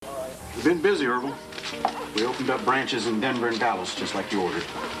We've been busy, Irvin. We opened up branches in Denver and Dallas, just like you ordered.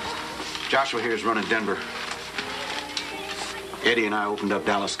 Joshua here is running Denver. Eddie and I opened up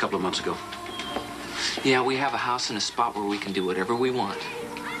Dallas a couple of months ago. Yeah, we have a house and a spot where we can do whatever we want.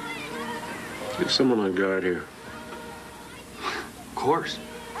 There's someone on guard here. Of course.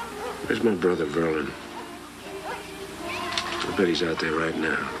 Where's my brother, Verlin? I bet he's out there right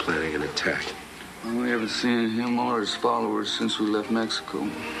now, planning an attack. We haven't seen him or his followers since we left Mexico.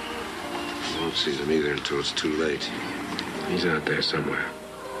 I won't see them either until it's too late. He's out there somewhere.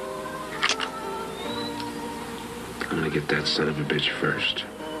 I'm gonna get that son of a bitch first.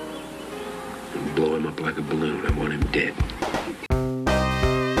 And blow him up like a balloon. I want him dead.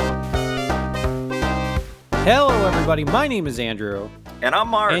 Hello, everybody. My name is Andrew. And I'm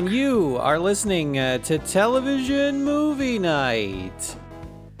Mark. And you are listening to Television Movie Night.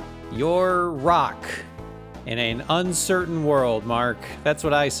 Your rock in an uncertain world, Mark. That's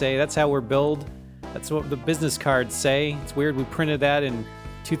what I say. That's how we're billed. That's what the business cards say. It's weird we printed that in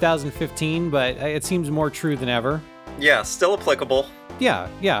 2015, but it seems more true than ever. Yeah, still applicable. Yeah.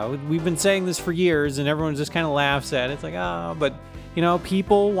 We've been saying this for years, and everyone just kind of laughs at it. It's like, but, you know,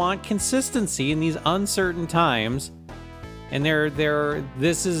 people want consistency in these uncertain times. And we are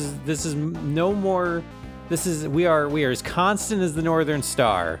as constant as the Northern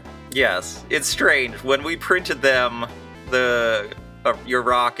Star. Yes, it's strange. When we printed them, your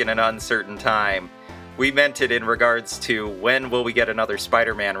rock in an uncertain time, we meant it in regards to when will we get another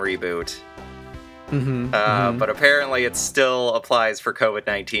Spider-Man reboot. But apparently it still applies for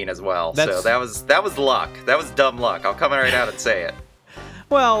COVID-19 as well. So that was luck. That was dumb luck. I'll come right out and say it.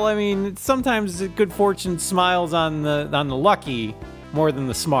 Well, I mean, sometimes good fortune smiles on the lucky more than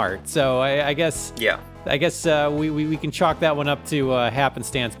the smart. So I guess we can chalk that one up to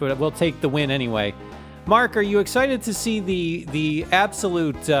happenstance, but we'll take the win anyway. Mark, are you excited to see the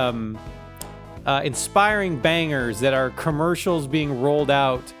absolute inspiring bangers that are commercials being rolled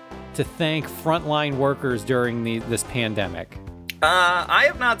out to thank frontline workers during this pandemic? I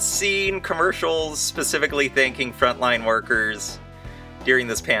have not seen commercials specifically thanking frontline workers during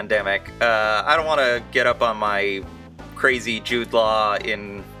this pandemic. I don't want to get up on my crazy Jude Law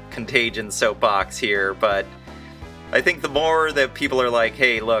in Contagion soapbox here, but I think the more that people are like,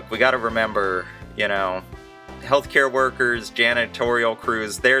 hey, look, we got to remember, healthcare workers, janitorial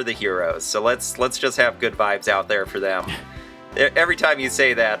crews, they're the heroes. So let's just have good vibes out there for them. Every time you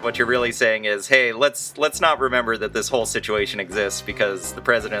say that, what you're really saying is, hey, let's not remember that this whole situation exists because the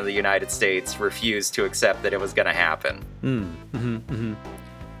President of the United States refused to accept that it was going to happen.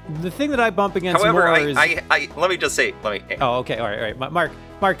 The thing that I bump against However, more is... let me just say... Oh, okay, all right.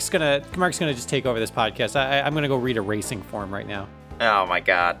 Mark's gonna just take over this podcast. I'm gonna go read a racing form right now. Oh my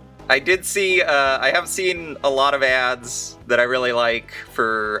god. I did see, I have seen a lot of ads that I really like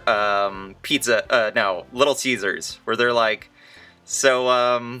for Little Caesars, where they're like,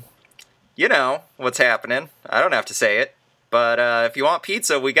 so, what's happening. I don't have to say it, but if you want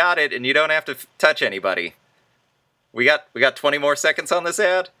pizza, we got it, and you don't have to touch anybody. We got 20 more seconds on this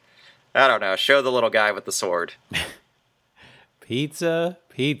ad? I don't know. Show the little guy with the sword. Pizza.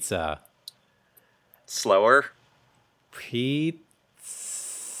 Slower. Pizza.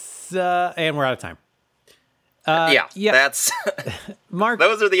 And we're out of time. Yeah. That's... Mark,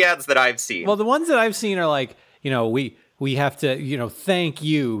 those are the ads that I've seen. Well, the ones that I've seen are like, we have to, thank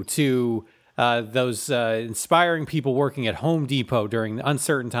you to those inspiring people working at Home Depot during the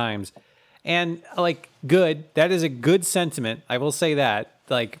uncertain times. And good. That is a good sentiment. I will say that.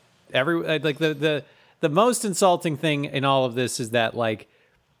 The most insulting thing in all of this is that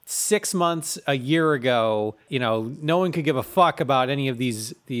 6 months, a year ago, no one could give a fuck about any of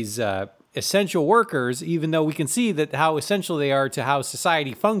these essential workers, even though we can see that how essential they are to how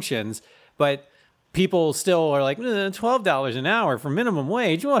society functions. But people still are like, $12 an hour for minimum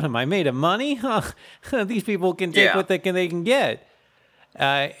wage. What am I made of money? These people can take what they can get.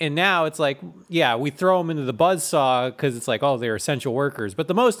 And now it's like, we throw them into the buzzsaw because it's like, oh, they're essential workers. But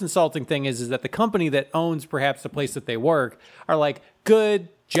the most insulting thing is that the company that owns perhaps the place that they work are like, good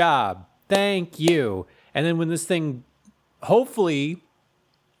job, thank you. And then when this thing hopefully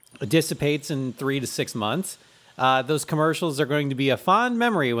dissipates in 3 to 6 months, those commercials are going to be a fond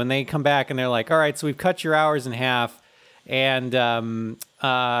memory when they come back and they're like, all right, so we've cut your hours in half. And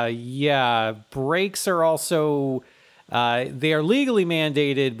breaks are also... they are legally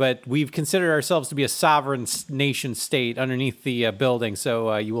mandated, but we've considered ourselves to be a sovereign nation state underneath the building,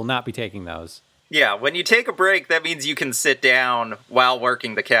 so you will not be taking those. Yeah, when you take a break, that means you can sit down while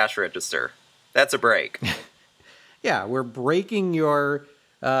working the cash register. That's a break. Yeah, we're breaking your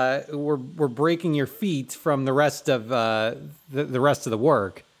we're breaking your feet from the rest of the rest of the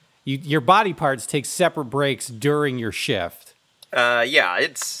work, your body parts take separate breaks during your shift. Yeah,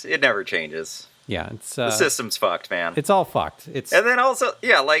 it never changes. Yeah, it's The system's fucked, man. it's all fucked. It's And then also,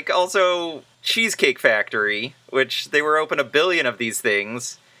 yeah, like also Cheesecake Factory, which they were open a billion of these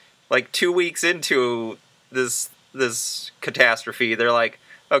things. Like 2 weeks into this catastrophe, they're like,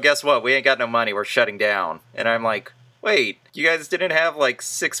 "Oh, guess what? We ain't got no money. We're shutting down." And I'm like, "Wait, you guys didn't have like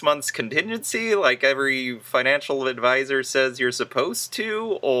 6 months contingency, like every financial advisor says you're supposed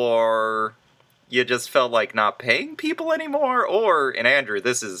to, or you just felt like not paying people anymore?" Or, and Andrew,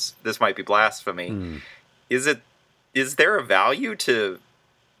 this might be blasphemy. Is there a value to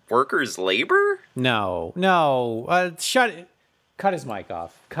workers' labor? no. Cut his mic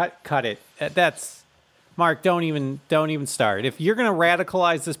off. Cut it. That's Mark. Don't even start. If you're gonna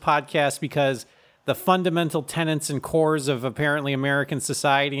radicalize this podcast because the fundamental tenets and cores of apparently American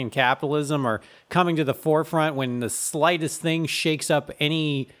society and capitalism are coming to the forefront when the slightest thing shakes up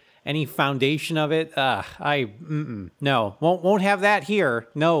any foundation of it, no, won't have that here.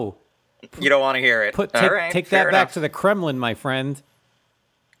 No, You don't want to hear it. take All right, that fair back enough. to the Kremlin, my friend.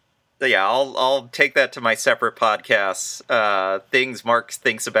 Yeah, I'll take that to my separate podcasts. Things Mark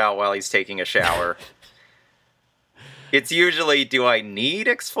thinks about while he's taking a shower. It's usually, do I need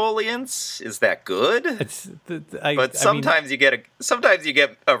exfoliants? Is that good? But sometimes you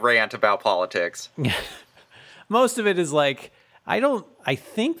get a rant about politics. Most of it is like, I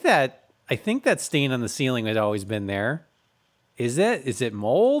think that stain on the ceiling had always been there. Is it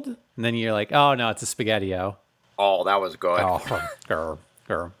mold? And then you're like, oh no, it's a SpaghettiO. Oh, that was good. Oh, grr.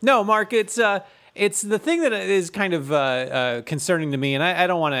 No, Mark, it's the thing that is kind of concerning to me, and I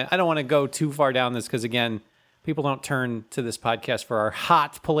don't want to go too far down this because again, people don't turn to this podcast for our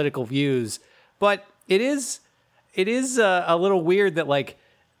hot political views, but it is a little weird that like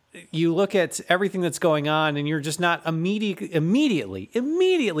you look at everything that's going on and you're just not immediately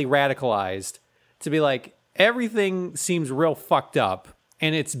radicalized to be like everything seems real fucked up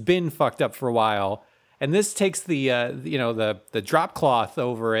and it's been fucked up for a while. And this takes the the drop cloth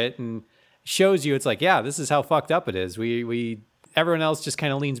over it and shows you it's like, yeah, this is how fucked up it is. Everyone else just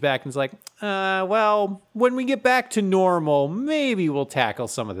kind of leans back and is like, well, when we get back to normal, maybe we'll tackle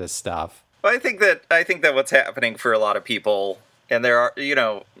some of this stuff. I think that what's happening for a lot of people, and there are,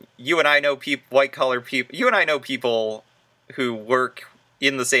 you and I know white collar people. You and I know people who work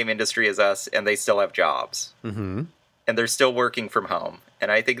in the same industry as us, and they still have jobs, and they're still working from home.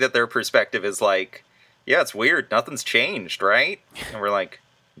 And I think that their perspective is like, yeah, it's weird. Nothing's changed, right? And we're like,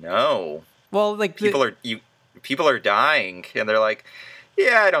 no. Well, like people are dying, and they're like,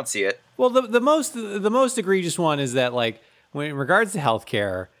 yeah, I don't see it. Well, the most egregious one is that like when in regards to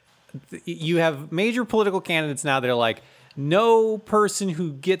healthcare, you have major political candidates now that are like, no person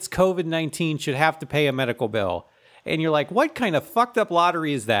who gets COVID-19 should have to pay a medical bill, and you're like, what kind of fucked up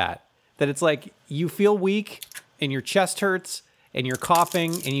lottery is that? That it's like you feel weak and your chest hurts and you're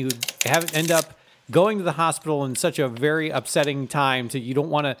coughing and you end up going to the hospital in such a very upsetting time you don't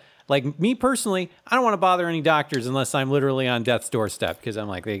want to, like me personally, I don't want to bother any doctors unless I'm literally on death's doorstep because I'm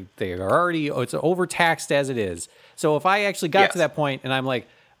like, they are already, it's overtaxed as it is. So if I actually got to that point and I'm like,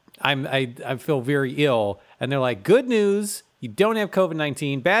 I feel very ill and they're like, good news, you don't have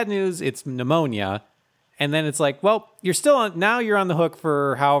COVID-19, bad news, it's pneumonia. And then it's like, well, now you're on the hook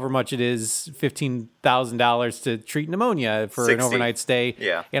for however much it is, $15,000 to treat pneumonia for 60. an overnight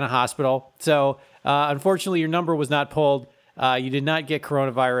stay in a hospital. So unfortunately, your number was not pulled. You did not get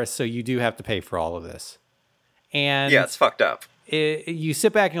coronavirus, so you do have to pay for all of this. And yeah, it's fucked up. You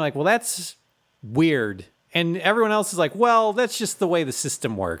sit back and you're like, well, that's weird. And everyone else is like, well, that's just the way the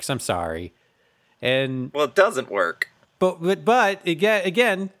system works. I'm sorry. And well, it doesn't work. But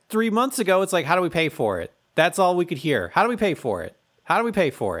again, 3 months ago, it's like, how do we pay for it? That's all we could hear. How do we pay for it? How do we pay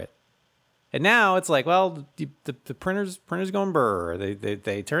for it? And now it's like, well, the printer's going brr.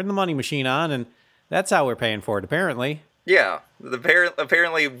 They turn the money machine on, and that's how we're paying for it, apparently. Yeah,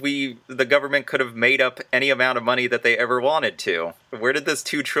 apparently the government could have made up any amount of money that they ever wanted to. Where did this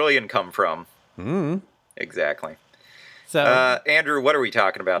 $2 trillion come from? Exactly. So, Andrew, what are we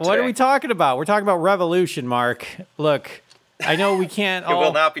talking about today? What are we talking about? We're talking about revolution, Mark. Look, I know we can't. It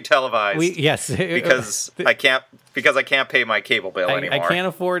will not be televised. Yes, because I can't pay my cable bill anymore. I can't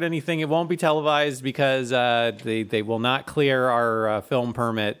afford anything. It won't be televised because they will not clear our film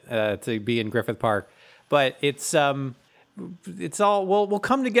permit to be in Griffith Park. But it's all we'll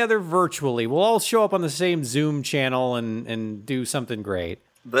come together virtually. We'll all show up on the same Zoom channel and do something great.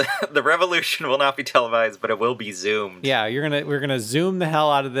 The revolution will not be televised, but it will be zoomed. Yeah, we're gonna zoom the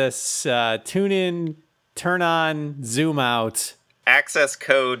hell out of this. Tune in, turn on, zoom out. Access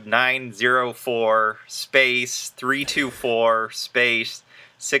code 904 space 324 space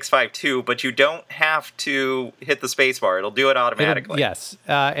 652, but you don't have to hit the spacebar. It'll do it automatically. Yes.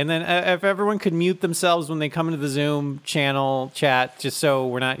 And then if everyone could mute themselves when they come into the Zoom channel chat, just so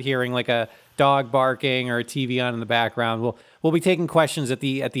we're not hearing like a dog barking or a TV on in the background, we'll be taking questions at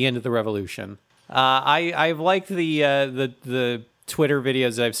the end of the revolution. I've liked the Twitter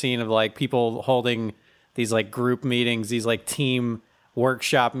videos I've seen of like people holding these like group meetings, these like team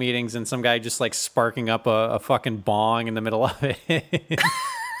workshop meetings, and some guy just like sparking up a fucking bong in the middle of it.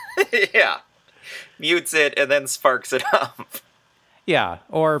 Yeah. Mutes it and then sparks it up. Yeah,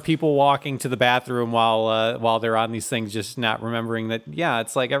 or people walking to the bathroom while they're on these things, just not remembering that. Yeah,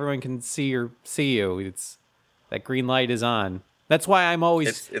 it's like everyone can see you. It's that green light is on. That's why I'm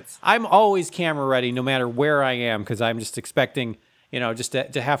always camera ready, no matter where I am, because I'm just expecting, just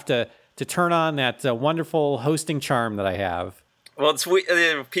to have to turn on that wonderful hosting charm that I have. Well,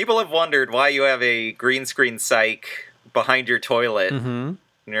 people have wondered why you have a green screen psych behind your toilet, and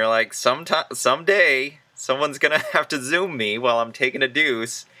you're like, someday someone's gonna have to Zoom me while I'm taking a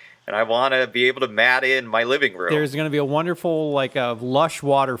deuce, and I want to be able to mat in my living room. There's gonna be a wonderful, like a lush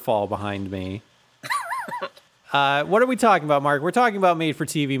waterfall behind me. What are we talking about, Mark? We're talking about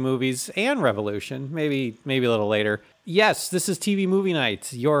made-for-TV movies and Revolution. Maybe a little later. Yes, this is TV Movie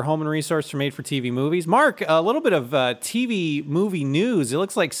Night, your home and resource for made-for-TV movies. Mark, a little bit of TV movie news. It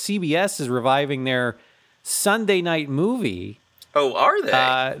looks like CBS is reviving their Sunday night movie. Oh, are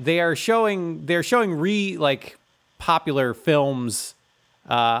they? They're showing popular films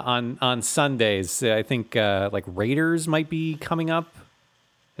on Sundays. I think like Raiders might be coming up.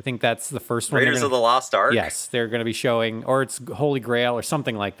 I think that's the first one. Raiders of the Lost Ark? Yes, they're going to be showing, or it's Holy Grail or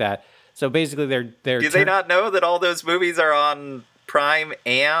something like that. So basically they're Do they not know that all those movies are on Prime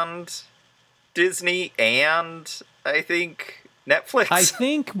and Disney and, I think, Netflix? I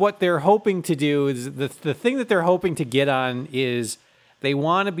think what they're hoping to do is, the thing that they're hoping to get on is they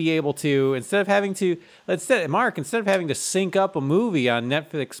want to be able to, instead of having to sync up a movie on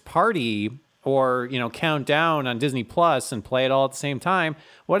Netflix Party or, count down on Disney Plus and play it all at the same time,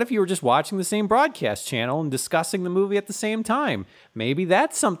 what if you were just watching the same broadcast channel and discussing the movie at the same time? Maybe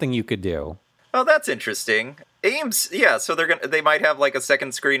that's something you could do. Oh, that's interesting. AMC, yeah, so they might have like a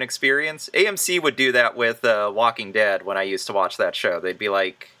second screen experience. AMC would do that with Walking Dead when I used to watch that show. They'd be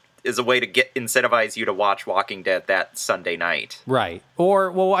like, is a way to incentivize you to watch Walking Dead that Sunday night. Right.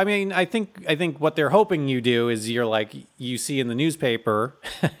 Or, well, I mean, I think what they're hoping you do is you're like, you see in the newspaper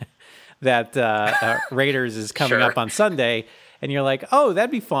that Raiders is coming up on Sunday, and you're like, oh, that'd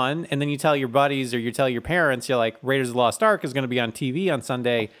be fun. And then you tell your buddies or you tell your parents, you're like, Raiders of the Lost Ark is going to be on TV on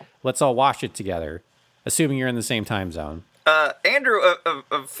Sunday. Let's all watch it together, assuming you're in the same time zone. Andrew,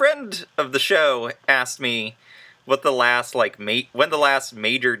 a friend of the show asked me what the last when the last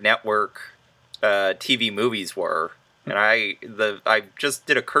major network TV movies were, and I just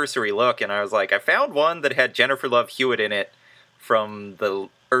did a cursory look, and I was like, I found one that had Jennifer Love Hewitt in it from the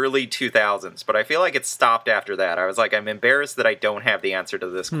early 2000s, but I feel like it stopped after that. I was like, I'm embarrassed that I don't have the answer to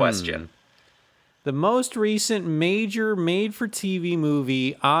this question. The most recent major made-for-TV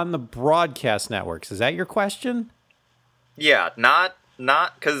movie on the broadcast networks. Is that your question? Yeah, not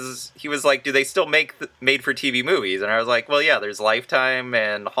because he was like, do they still make made-for-TV movies? And I was like, well, yeah, there's Lifetime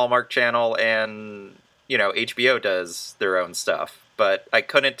and Hallmark Channel and, HBO does their own stuff. But I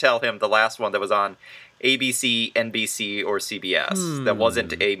couldn't tell him the last one that was on ABC, NBC, or CBS that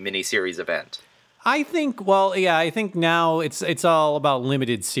wasn't a miniseries event. I think now it's all about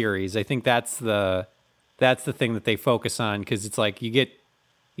limited series. I think that's the thing that they focus on, because it's like you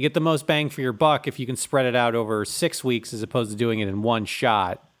get the most bang for your buck if you can spread it out over 6 weeks as opposed to doing it in one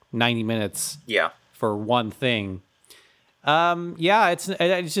shot, 90 minutes. Yeah. For one thing.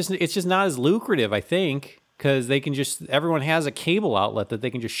 It's just not as lucrative, I think, because everyone has a cable outlet that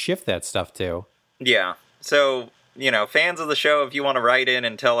they can just shift that stuff to. Yeah. So, fans of the show, if you want to write in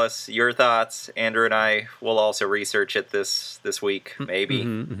and tell us your thoughts, Andrew and I will also research it this week, maybe.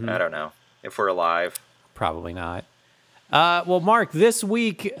 I don't know. If we're alive. Probably not. Well, Mark, this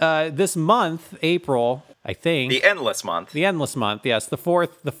week, this month, April, I think. The endless month. The endless month, yes. The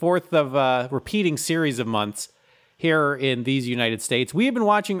fourth of a repeating series of months here in these United States. We have been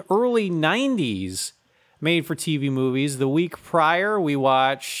watching early 90s made-for-TV movies. The week prior, we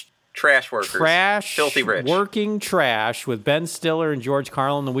watched Trash Workers. Filthy Rich. Working Trash with Ben Stiller and George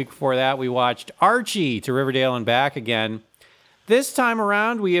Carlin. The week before that, we watched Archie, To Riverdale and Back Again. This time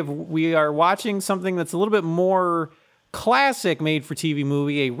around, we are watching something that's a little bit more classic made-for-TV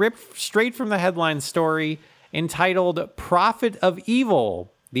movie, a ripped straight from the headline story entitled Prophet of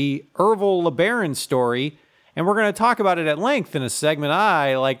Evil, the Errol LeBaron story. And we're going to talk about it at length in a segment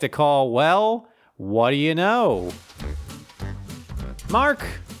I like to call, well, what do you know? Mark,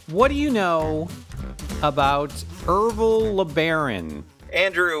 what do you know about Ervil LeBaron?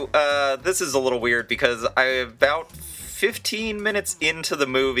 Andrew, this is a little weird because about 15 minutes into the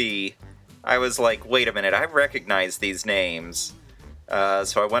movie, I was like, wait a minute, I recognize these names.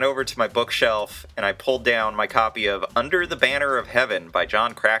 So I went over to my bookshelf and I pulled down my copy of Under the Banner of Heaven by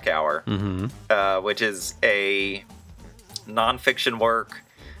John Krakauer, which is a nonfiction work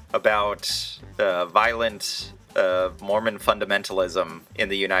about violent Mormon fundamentalism in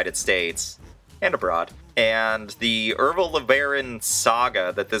the United States and abroad. And the Ervil LeBaron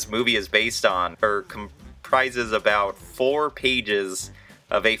saga that this movie is based on comprises about 4 pages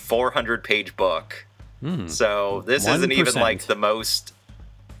of a 400-page book. So this isn't even 1%. like the most...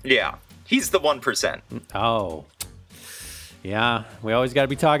 Yeah, he's the 1%. Oh. Yeah, we always got to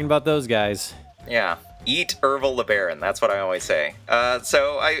be talking about those guys. Yeah, eat Ervil LeBaron. That's what I always say.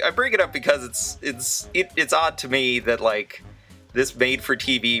 So I bring it up because it's odd to me that like this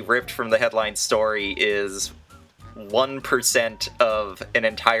made-for-TV ripped from the headline story is 1% of an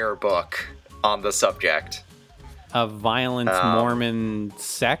entire book on the subject. Of violent Mormon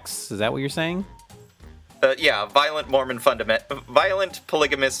sex? Is that what you're saying? Yeah, violent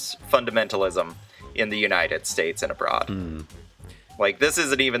polygamous fundamentalism in the United States and abroad. Like, this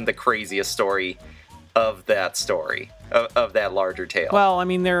isn't even the craziest story of that story, of that larger tale. Well, I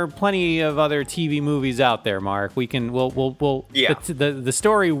mean, there are plenty of other TV movies out there, Mark. We'll Yeah. the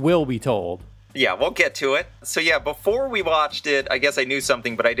story will be told. Yeah, we'll get to it. So yeah, before we watched it, I guess I knew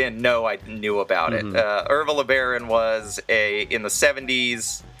something, but I didn't know I knew about it. Ervil LeBaron was in the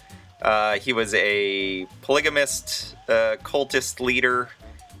 70s. He was a polygamist, cultist leader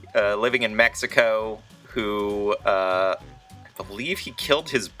living in Mexico who, I believe he killed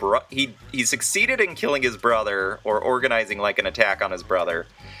his brother. He succeeded in killing his brother or organizing like an attack on his brother,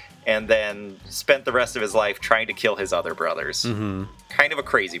 and then spent the rest of his life trying to kill his other brothers. Kind of a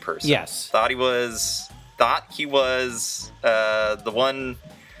crazy person. Yes. Thought he was the one.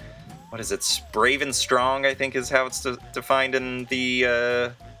 What is it? Brave and strong, I think, is how it's defined in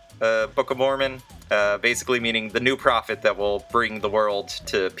the Book of Mormon. Basically meaning the new prophet that will bring the world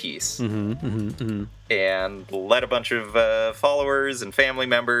to peace. And led a bunch of followers and family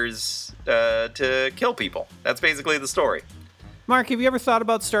members to kill people. That's basically the story. Mark, have you ever thought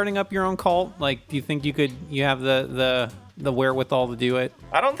about starting up your own cult? Like, do you think you have the wherewithal to do it?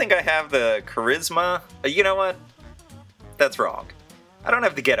 I don't think I have the charisma. You know what? That's wrong. I don't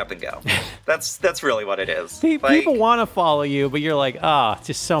have to get up and go. That's really what it is. People want to follow you, but you're like,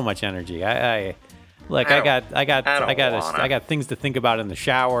 just so much energy. I got things to think about in the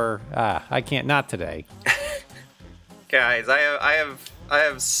shower. I can't. Not today. Guys, I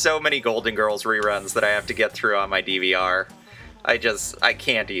have so many Golden Girls reruns that I have to get through on my DVR. I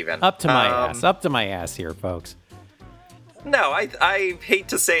can't even. Up to my ass here, folks. No, I hate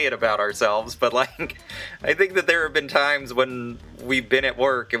to say it about ourselves, but like, I think that there have been times when we've been at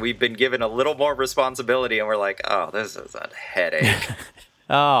work and we've been given a little more responsibility, and we're like, oh, this is a headache.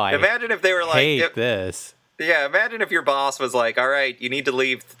 Imagine if they were like, hate this. Yeah, imagine if your boss was like, all right, you need to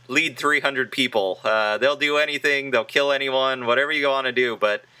lead 300 people. They'll do anything, they'll kill anyone, whatever you want to do,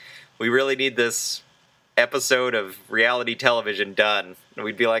 but we really need this episode of reality television done. And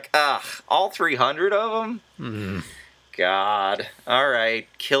we'd be like, all 300 of them? God. All right,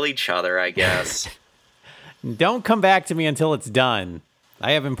 kill each other, I guess. Don't come back to me until it's done.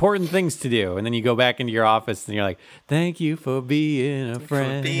 I have important things to do. And then you go back into your office and you're like, thank you for being a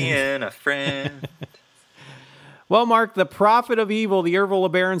friend. Well, Mark, The Prophet of Evil, the Ervil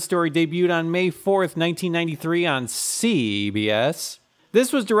LeBaron story, debuted on May 4th, 1993 on CBS.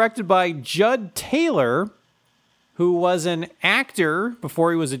 This was directed by Judd Taylor, who was an actor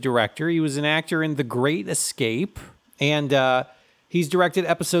before he was a director. He was an actor in The Great Escape, and he's directed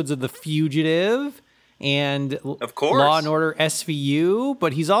episodes of The Fugitive and of course. Law and Order SVU,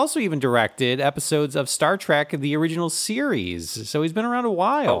 but he's also even directed episodes of Star Trek, the original series. So he's been around a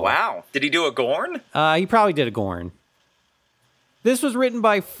while. Oh, wow. Did he do a Gorn? He probably did a Gorn. This was written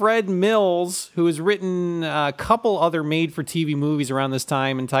by Fred Mills, who has written a couple other made-for-TV movies around this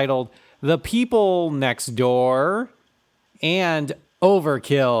time entitled The People Next Door and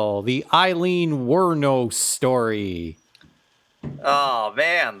Overkill, the Eileen Wuornos story. Oh,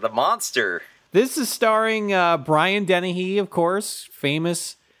 man, the monster. This is starring Brian Dennehy, of course,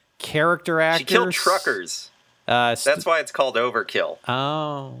 famous character actor. She killed truckers. That's why it's called Overkill.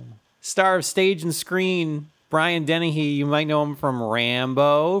 Oh. Star of stage and screen, Brian Dennehy. You might know him from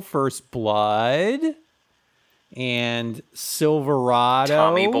Rambo, First Blood, and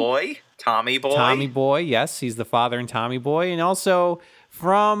Silverado. Tommy Boy, yes. He's the father in Tommy Boy. And also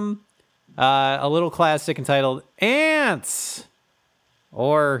from a little classic entitled Ants.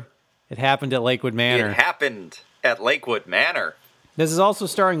 or it happened at Lakewood Manor. It happened at Lakewood Manor. This is also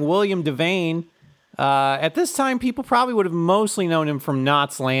starring William Devane. At this time, people probably would have mostly known him from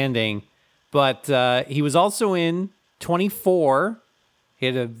Knots Landing, but he was also in 24. He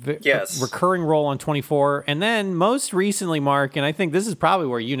had a recurring role on 24. And then most recently, Mark, and I think this is probably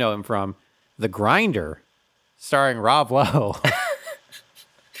where you know him from, The Grinder, starring Rob Lowe.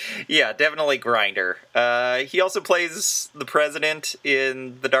 Yeah, definitely Grinder. He also plays the president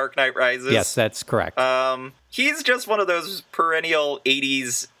in The Dark Knight Rises. Yes, that's correct. He's just one of those perennial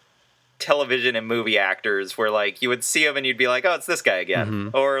 80s television and movie actors where, like, you would see him and you'd be like, oh, it's this guy again.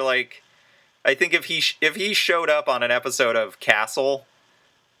 Mm-hmm. Or, like, I think if he showed up on an episode of Castle,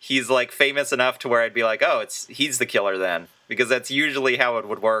 he's, like, famous enough to where I'd be like, oh, he's the killer then. Because that's usually how it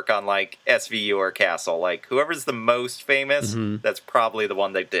would work on, like, SVU or Castle. Like, whoever's the most famous, that's probably the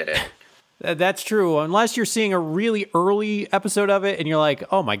one that did it. That's true, unless you're seeing a really early episode of it and you're like,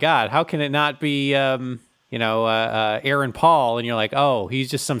 oh my God, how can it not be, Aaron Paul? And you're like, oh, he's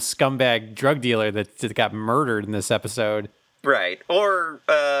just some scumbag drug dealer that got murdered in this episode. Right. Or,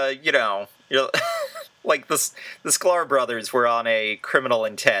 you're like the Sklar brothers were on a Criminal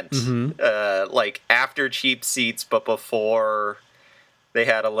Intent, like after Cheap Seats, but before they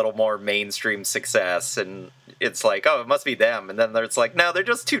had a little more mainstream success. And it's like, oh, it must be them. And then it's like, no, they're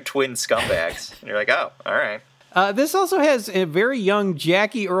just two twin scumbags. And you're like, oh, all right. This also has a very young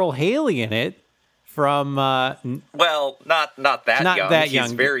Jackie Earle Haley in it from... well, not that not young. That young.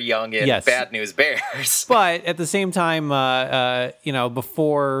 He's very young in Bad News Bears. But at the same time,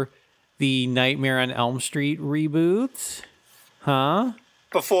 before the Nightmare on Elm Street reboot,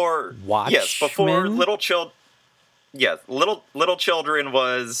 Before Watchmen? Yes, before Little Children. Yes, Little Children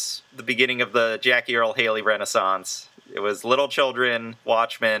was the beginning of the Jackie Earle Haley renaissance. It was Little Children,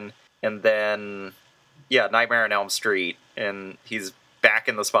 Watchmen, and then Nightmare on Elm Street, and he's back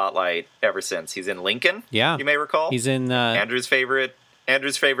in the spotlight ever since. He's in Lincoln. Yeah, you may recall. He's in Andrew's favorite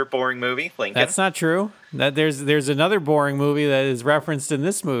boring movie, Lincoln. That's not true. There's another boring movie that is referenced in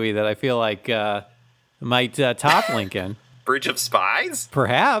this movie that I feel like might top Lincoln. Bridge of Spies?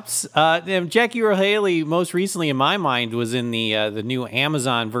 Perhaps. Jackie Earle Haley, most recently in my mind, was in the new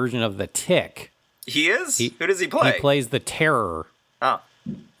Amazon version of The Tick. He is? Who does he play? He plays the Terror. Oh.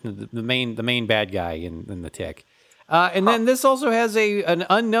 The main bad guy in The Tick. And then this also has an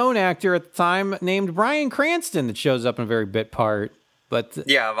unknown actor at the time named Bryan Cranston that shows up in a very bit part. But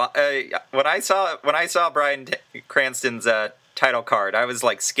when I saw Bryan Cranston's title card, I was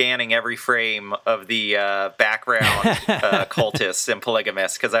like scanning every frame of the background cultists and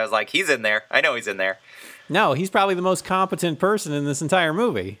polygamists because I was like, he's in there. I know he's in there. No, he's probably the most competent person in this entire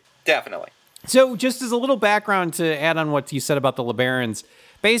movie. Definitely. So just as a little background to add on what you said about the LeBarons,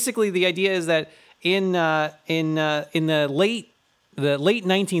 basically the idea is that in the late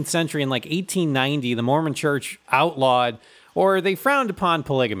 19th century, in like 1890, the Mormon Church outlawed, or they frowned upon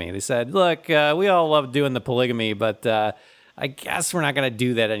polygamy. They said, look, we all love doing the polygamy, but I guess we're not going to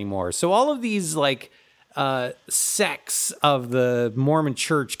do that anymore. So all of these sects of the Mormon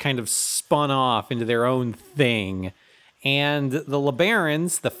Church kind of spun off into their own thing. And the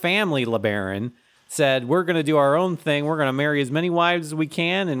LeBarons, the family LeBaron, said, we're going to do our own thing. We're going to marry as many wives as we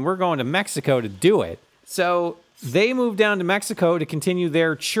can, and we're going to Mexico to do it. So they moved down to Mexico to continue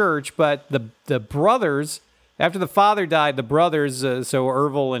their church, but the brothers, after the father died, the brothers, so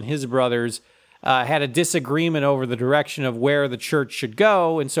Ervil and his brothers, had a disagreement over the direction of where the church should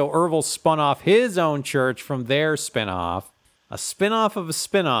go, and so Ervil spun off his own church from their spinoff. A spinoff of a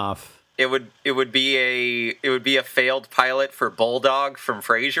spinoff. It would be a failed pilot for Bulldog from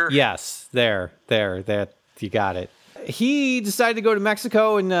Frasier. Yes, there, you got it. He decided to go to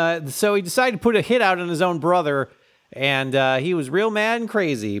Mexico, and so he decided to put a hit out on his own brother, and he was real mad and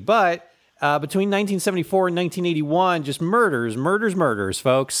crazy. But between 1974 and 1981, just murders,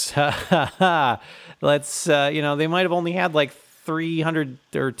 folks. Let's, they might have only had like 300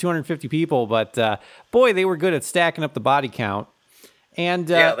 or 250 people, but boy, they were good at stacking up the body count. And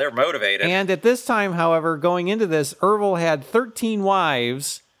they're motivated. And at this time, however, going into this, Ervil had 13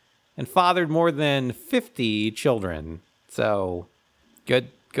 wives and fathered more than 50 children. So good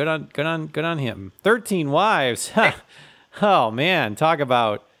on him. 13 wives. Oh man, talk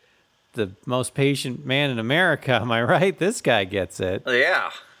about the most patient man in America. Am I right? This guy gets it.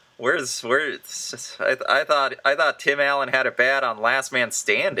 Yeah. I thought Tim Allen had it bad on Last Man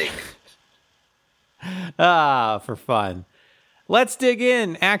Standing. For fun. Let's dig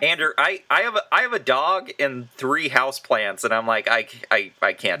in. Andrew, I have a dog and 3 houseplants, and I'm like, I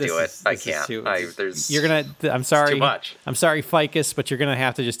can't do it. I can't. I'm sorry. Too much. I'm sorry, Ficus, but you're gonna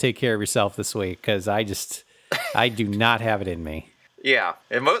have to just take care of yourself this week because I do not have it in me. Yeah,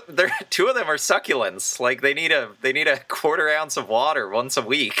 and two of them are succulents. Like they need a quarter ounce of water once a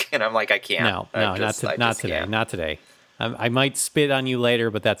week, and I'm like, I can't. No, I not today. can't. Not today. I might spit on you later,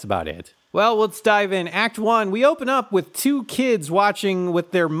 but that's about it. Well, let's dive in. Act 1, we open up with two kids watching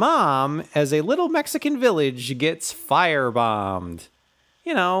with their mom as a little Mexican village gets firebombed.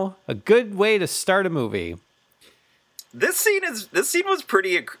 You know, a good way to start a movie. This scene was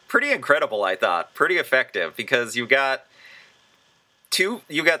pretty incredible. I thought pretty effective because you got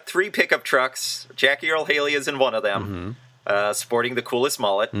three pickup trucks. Jackie Earle Haley is in one of them, sporting the coolest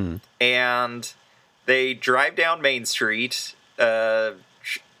mullet, and they drive down Main Street,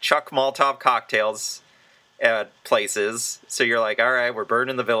 chuck Molotov cocktails at places. So you're like, all right, we're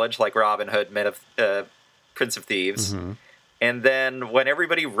burning the village like Robin Hood, Prince of Thieves. And then when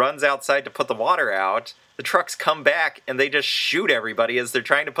everybody runs outside to put the water out, the trucks come back and they just shoot everybody as they're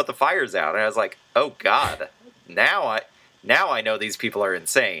trying to put the fires out. And I was like, oh God, now I know these people are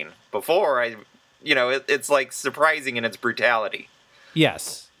insane. Before it's like surprising in its brutality.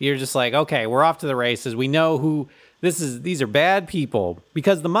 Yes. You're just like, okay, we're off to the races. We know who these are bad people.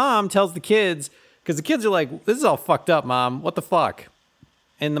 Because the mom tells the kids, because the kids are like, this is all fucked up, Mom. What the fuck?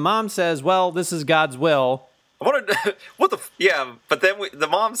 And the mom says, well, this is God's will. But then the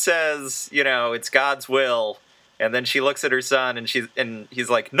mom says, it's God's will. And then she looks at her son and he's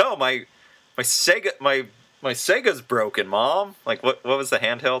like, no, my Sega's broken, Mom. Like, what was the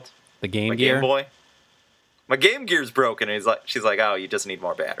handheld? The Game my Gear? Game Boy? My Game Gear's broken. And she's like, oh, you just need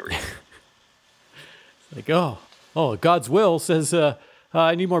more batteries. Like, oh, God's will says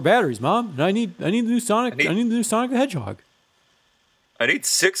I need more batteries, Mom. And I need the new Sonic. I need the new Sonic the Hedgehog. I need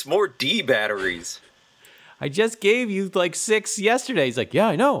 6 more D batteries. I just gave you like 6 yesterday. He's like, yeah,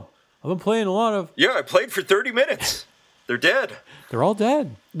 I know. I've been playing a lot of... Yeah, I played for 30 minutes. They're dead. They're all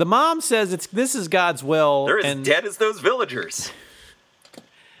dead. The mom says this is God's will. They're as dead as those villagers.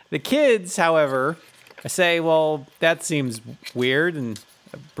 The kids, however, say, well, that seems weird and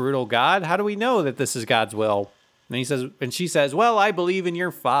a brutal God. How do we know that this is God's will? And she says, well, I believe in your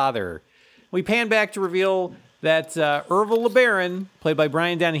father. We pan back to reveal that Ervil LeBaron, played by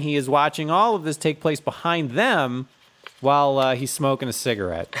Brian Dennehy, is watching all of this take place behind them while he's smoking a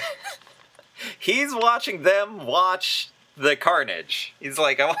cigarette. He's watching them watch the carnage. He's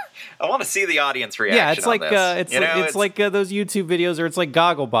like, I want to see the audience reaction. Yeah, it's like it's like those YouTube videos, or it's like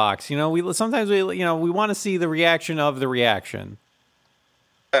Gogglebox. We sometimes we want to see the reaction of the reaction.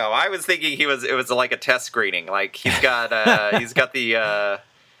 Oh, I was thinking it was like a test screening. Like he's got the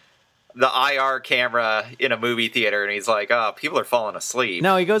IR camera in a movie theater, and he's like, oh, people are falling asleep.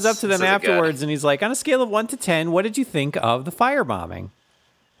 No, he goes up to them afterwards, and he's like, on a scale of 1 to 10, what did you think of the firebombing?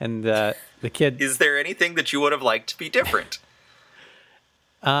 And the kid... Is there anything that you would have liked to be different?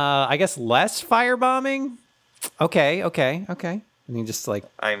 I guess less firebombing? Okay. And he just like...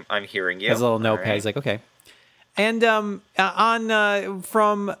 I'm hearing you. Has a little notepad. Right. He's like, okay. And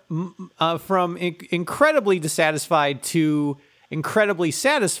from incredibly dissatisfied to... incredibly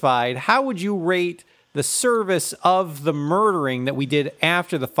satisfied, how would you rate the service of the murdering that we did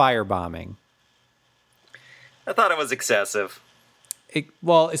after the firebombing? I thought it was excessive.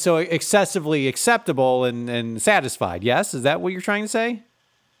 So excessively acceptable and satisfied, yes? Is that what you're trying to say?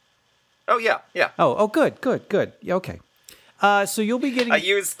 Oh, yeah. Oh, good. Yeah, okay. So you'll be getting... I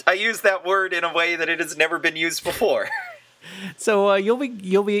used that word in a way that it has never been used before. So you'll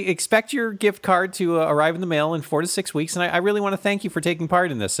expect your gift card to arrive in the mail in 4 to 6 weeks, and I really want to thank you for taking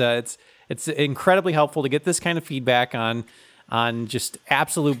part in this. It's incredibly helpful to get this kind of feedback on just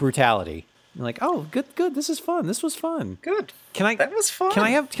absolute brutality. You're like, oh, good. This is fun. This was fun. Good. That was fun.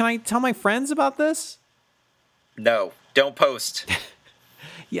 Can I tell my friends about this? No, don't post.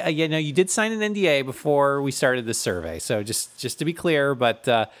 Yeah. No, you did sign an NDA before we started this survey, so just to be clear. But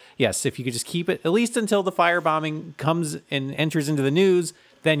yes, if you could just keep it at least until the firebombing comes and enters into the news,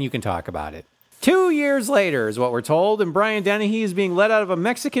 then you can talk about it. 2 years later is what we're told, and Brian Dennehy is being let out of a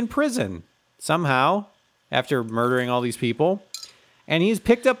Mexican prison somehow after murdering all these people, and he's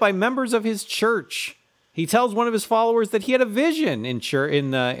picked up by members of his church. He tells one of his followers that he had a vision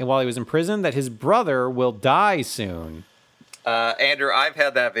while he was in prison that his brother will die soon. Andrew, I've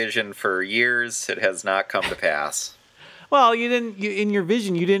had that vision for years. It has not come to pass. Well, in your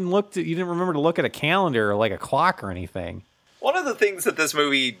vision, you didn't remember to look at a calendar or like a clock or anything. One of the things that this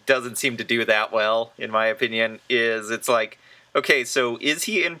movie doesn't seem to do that well, in my opinion, is it's like, okay, so is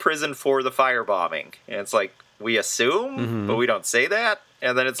he in prison for the firebombing? And it's like, we assume, but we don't say that.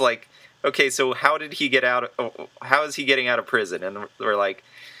 And then it's like, okay, so how did he get out? How is he getting out of prison? And we're like,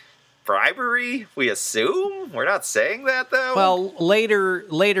 bribery, we assume? We're not saying that, though? Well,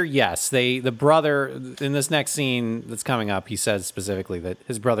 later, yes. The brother, in this next scene that's coming up, he says specifically that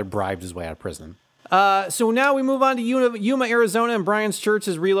his brother bribed his way out of prison. So now we move on to Yuma, Arizona, and Brian's church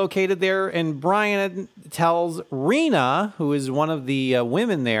is relocated there, and Brian tells Rena, who is one of the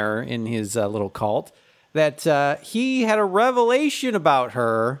women there in his little cult, that he had a revelation about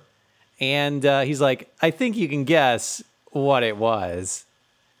her, and he's like, I think you can guess what it was.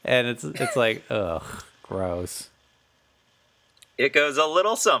 And it's like, ugh, gross. It goes a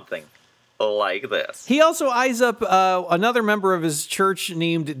little something like this. He also eyes up another member of his church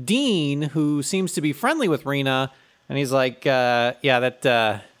named Dean, who seems to be friendly with Rena, and he's like, yeah,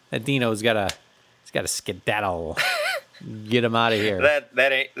 that Dino's got to skedaddle, get him out of here.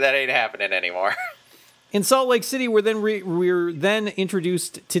 That ain't happening anymore. In Salt Lake City, we're then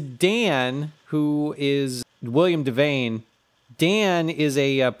introduced to Dan, who is William Devane. Dan is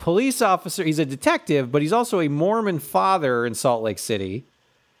a police officer. He's a detective, but he's also a Mormon father in Salt Lake City.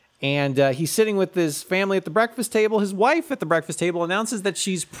 And he's sitting with his family at the breakfast table. His wife at the breakfast table announces that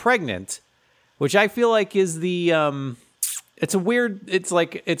she's pregnant, which I feel like is the it's a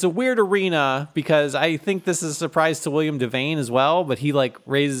weird arena, because I think this is a surprise to William Devane as well. But he like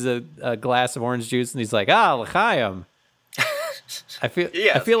raises a glass of orange juice and he's like, l'chaim. I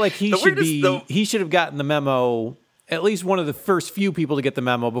feel like he should have gotten the memo. At least one of the first few people to get the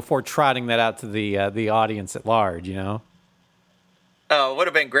memo before trotting that out to the audience at large, you know? Oh, it would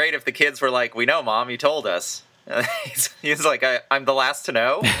have been great if the kids were like, we know, Mom, you told us. He's like, I'm the last to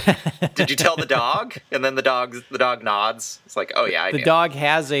know. Did you tell the dog? And then the dog nods. It's like, oh yeah, I knew. The dog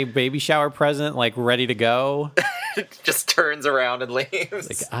has a baby shower present, like ready to go. Just turns around and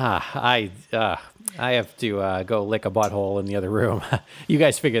leaves. Like, I have to go lick a butthole in the other room. You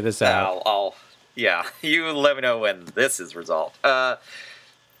guys figure this out. Yeah, you let me know when this is resolved.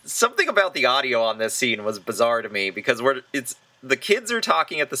 Something about the audio on this scene was bizarre to me, because the kids are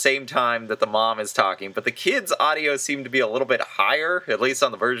talking at the same time that the mom is talking, but the kids' audio seemed to be a little bit higher, at least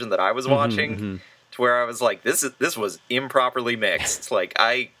on the version that I was watching, to where I was like, this was improperly mixed. Like,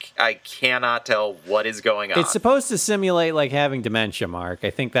 I cannot tell what is going on. It's supposed to simulate like having dementia, Mark. I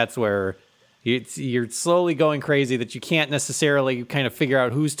think that's where you're slowly going crazy, that you can't necessarily kind of figure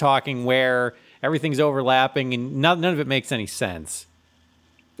out who's talking where. Everything's overlapping, and none of it makes any sense.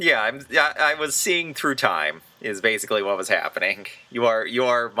 Yeah, I was seeing through time, is basically what was happening. You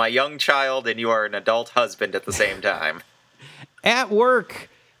are my young child, and you are an adult husband at the same time. At work,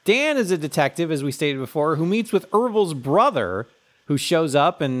 Dan is a detective, as we stated before, who meets with Ervil's brother, who shows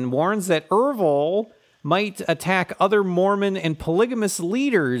up and warns that Ervil might attack other Mormon and polygamous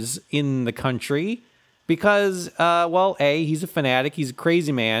leaders in the country. Because, well, A, he's a fanatic, he's a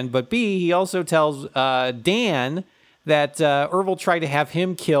crazy man, but B, he also tells Dan that Ervil tried to have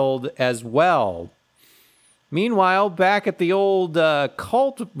him killed as well. Meanwhile, back at the old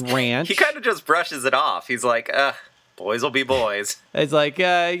cult ranch... He kind of just brushes it off. He's like, boys will be boys. It's like,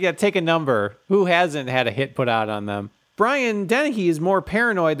 yeah, take a number. Who hasn't had a hit put out on them? Brian Dennehy is more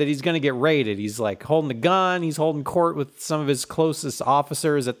paranoid that he's going to get raided. He's like holding a gun, he's holding court with some of his closest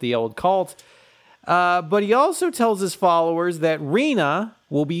officers at the old cult. But he also tells his followers that Rena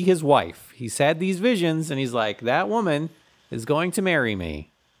will be his wife. He's had these visions, and he's like, that woman is going to marry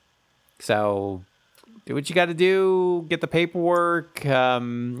me. So do what you got to do, get the paperwork,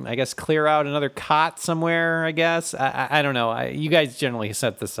 I guess clear out another cot somewhere, I guess. I don't know. You guys generally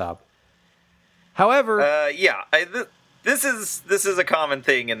set this up. However... yeah, this is a common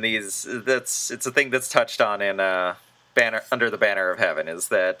thing in these. It's a thing that's touched on in... Under the Banner of Heaven, is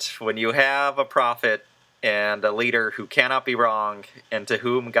that when you have a prophet and a leader who cannot be wrong and to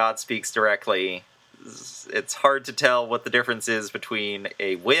whom God speaks directly, it's hard to tell what the difference is between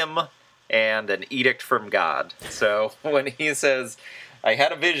a whim and an edict from God. So when he says, I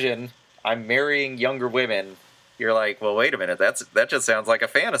had a vision, I'm marrying younger women, you're like, well, wait a minute, that just sounds like a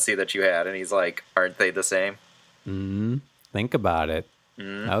fantasy that you had. And he's like, aren't they the same? Think about it.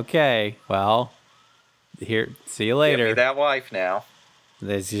 Okay, well... Here, see you later. Give me that wife now.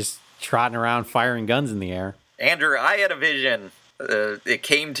 There's just trotting around firing guns in the air. Andrew, I had a vision. It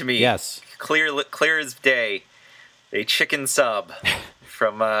came to me. Yes. Clear as day. A chicken sub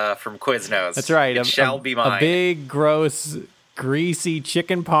from Quiznos. That's right. It shall be mine. A big, gross, greasy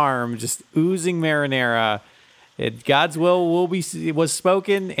chicken parm, just oozing marinara. God's will was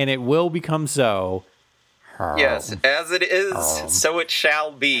spoken, and it will become so. Yes, as it is, so it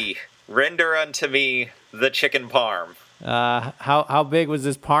shall be. Render unto me the chicken parm. How big was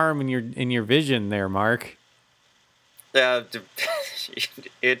this parm in your vision there, Mark?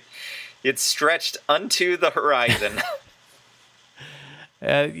 It stretched unto the horizon.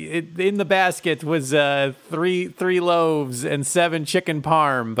 In the basket was three loaves and 7 chicken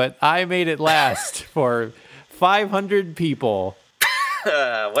parm, but I made it last for 500 people.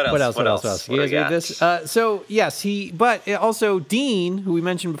 What else? You guys read this? So yes, but also Dean, who we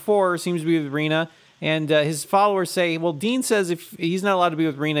mentioned before, seems to be with Rena, and his followers say, well, Dean says if he's not allowed to be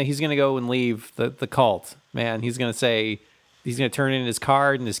with Rena, he's going to go and leave the cult. Man, he's going to say he's going to turn in his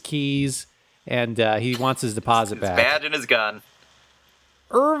card and his keys, and he wants his deposit back. His badge and his gun.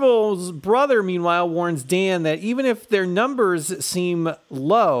 Ervil's brother, meanwhile, warns Dan that even if their numbers seem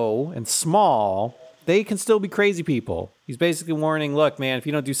low and small, they can still be crazy people. He's basically warning, look, man, if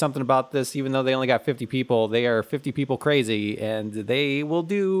you don't do something about this, even though they only got 50 people, they are 50 people crazy, and they will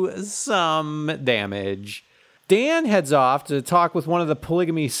do some damage. Dan heads off to talk with one of the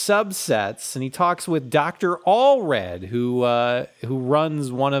polygamy subsets, and he talks with Dr. Allred, who runs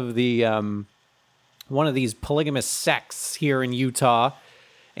one of these polygamous sects here in Utah.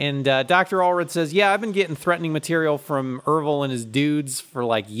 And Dr. Allred says, yeah, I've been getting threatening material from Ervil and his dudes for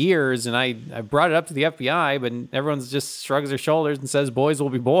like years, and I brought it up to the FBI, but everyone just shrugs their shoulders and says boys will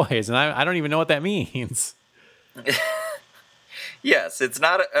be boys, and I don't even know what that means. Yes,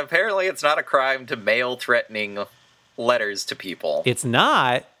 apparently it's not a crime to mail threatening letters to people. It's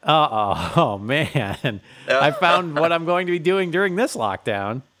not? Oh man. I found what I'm going to be doing during this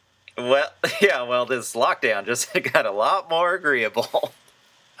lockdown. Well, this lockdown just got a lot more agreeable.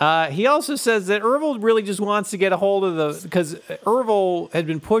 He also says that Ervil really just wants to get a hold of because Ervil had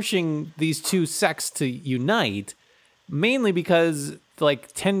been pushing these two sects to unite, mainly because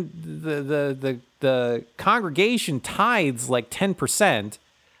like the congregation tithes like 10%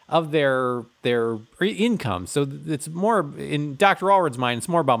 of their income. So it's more, in Dr. Allred's mind, it's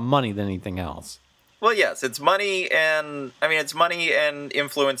more about money than anything else. Well, yes, it's money and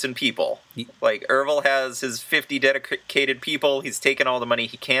influence in people. Like, Ervil has his 50 dedicated people. He's taken all the money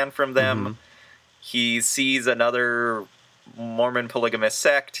he can from them. Mm-hmm. He sees another Mormon polygamous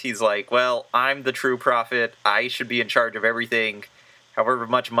sect. He's like, well, I'm the true prophet. I should be in charge of everything. However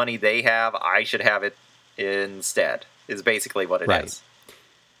much money they have, I should have it instead, is basically what it is.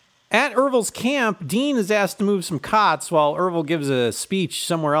 At Ervil's camp, Dean is asked to move some cots while Ervil gives a speech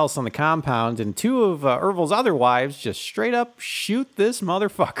somewhere else on the compound, and two of Ervil's other wives just straight up shoot this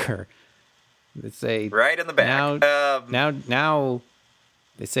motherfucker. They say right in the back. Now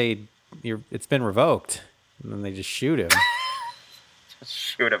they say it's been revoked, and then they just shoot him.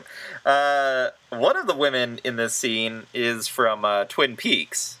 Shoot him. One of the women in this scene is from Twin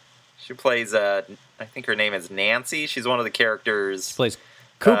Peaks. She plays I think her name is Nancy. She's one of the characters. She plays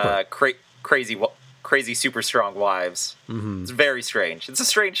Cooper. Crazy super strong wives. Mm-hmm. It's very strange. It's a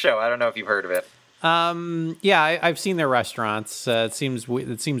strange show. I don't know if you've heard of it. Yeah, I've seen their restaurants. It seems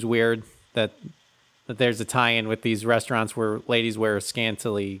weird that there's a tie-in with these restaurants where ladies wear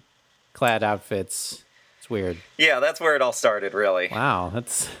scantily clad outfits. It's weird. Yeah, that's where it all started, really. Wow,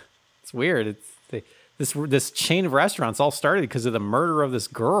 it's weird. This chain of restaurants all started because of the murder of this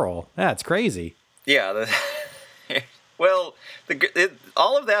girl. That's crazy. Yeah. Well,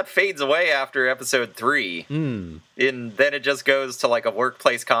 all of that fades away after episode 3. And then it just goes to like a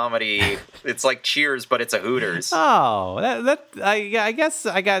workplace comedy. It's like Cheers, but it's a Hooters. Oh, I guess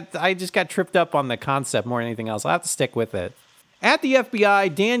I just got tripped up on the concept more than anything else. I'll have to stick with it. At the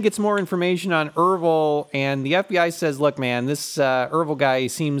FBI, Dan gets more information on Ervil, and the FBI says, look, man, this Ervil guy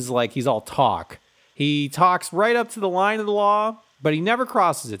seems like he's all talk. He talks right up to the line of the law, but he never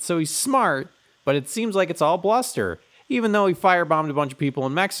crosses it. So he's smart, but it seems like it's all bluster. Even though he firebombed a bunch of people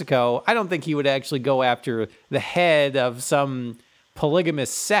in Mexico, I don't think he would actually go after the head of some polygamous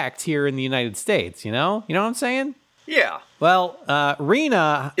sect here in the United States, you know? You know what I'm saying? Yeah. Well,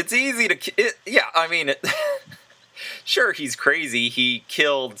 Rena... It's easy to... Sure, he's crazy. He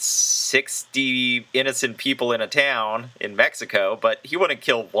killed 60 innocent people in a town in Mexico, but he wouldn't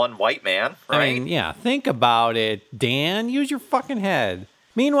kill one white man, right? I mean, yeah, think about it, Dan. Use your fucking head.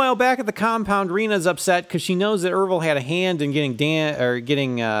 Meanwhile, back at the compound, Rena's upset because she knows that Ervil had a hand in getting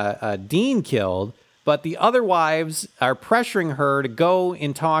Dean killed, but the other wives are pressuring her to go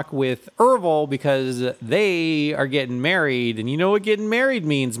and talk with Ervil because they are getting married. And you know what getting married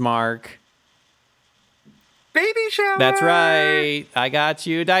means, Mark? Baby shower! That's right. I got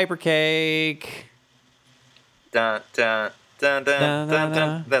you. Diaper cake. Dun, dun, dun, dun, dun,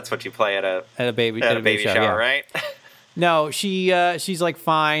 dun. That's what you play at a baby shower, yeah. Right? No, she's like,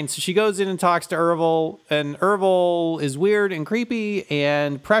 fine. So she goes in and talks to Ervil, and Ervil is weird and creepy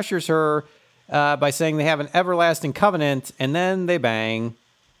and pressures her by saying they have an everlasting covenant, and then they bang.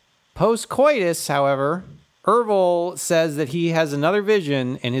 Post-coitus, however, Ervil says that he has another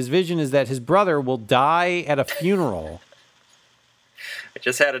vision, and his vision is that his brother will die at a funeral.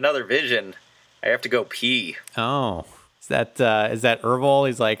 just had another vision. I have to go pee. Oh, is that Ervil?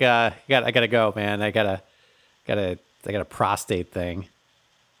 He's like, I gotta go, man. I got a prostate thing.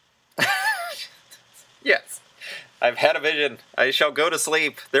 Yes. I've had a vision. I shall go to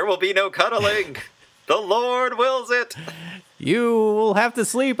sleep. There will be no cuddling. The Lord wills it. You will have to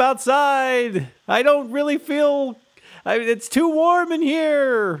sleep outside. I don't really feel. It's too warm in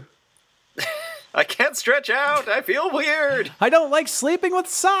here. I can't stretch out. I feel weird. I don't like sleeping with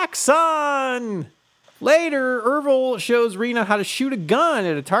socks on. Later, Ervil shows Rena how to shoot a gun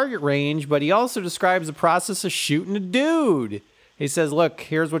at a target range, but he also describes the process of shooting a dude. He says, look,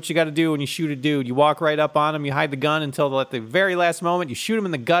 here's what you got to do when you shoot a dude. You walk right up on him, you hide the gun until at the very last moment, you shoot him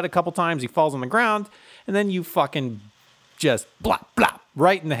in the gut a couple times, he falls on the ground, and then you fucking just blop, blop,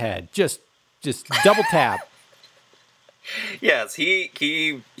 right in the head. Just double tap. Yes, he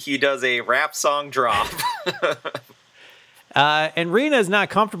does a rap song drop. And Rena is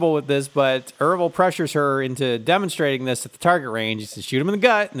not comfortable with this, but Ervil pressures her into demonstrating this at the target range. He says, shoot him in the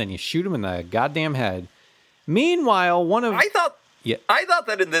gut, and then you shoot him in the goddamn head. Meanwhile, I thought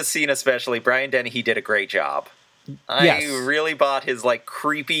that in this scene especially, Brian Dennehy did a great job. Yes. I really bought his like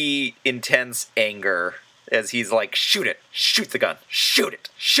creepy, intense anger as he's like, shoot it, shoot the gun, shoot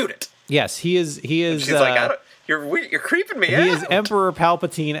it. Yes, he is. And she's like, you're creeping me out. He is Emperor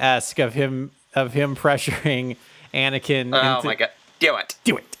Palpatine-esque of him pressuring Anakin. Oh my god, do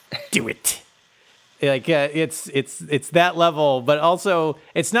it. Like it's that level, but also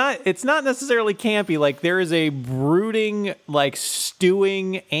it's not necessarily campy. Like there is a brooding, like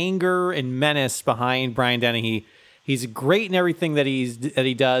stewing anger and menace behind Brian Dennehy. He's great in everything that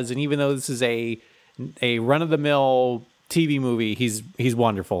he does, and even though this is a run of the mill TV movie, he's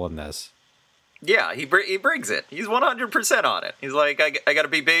wonderful in this. Yeah, he brings it. He's 100% on it. He's like, I got to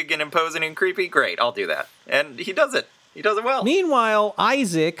be big and imposing and creepy. Great, I'll do that, and he does it. He does it well. Meanwhile,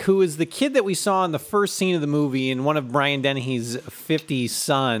 Isaac, who is the kid that we saw in the first scene of the movie and one of Brian Dennehy's 50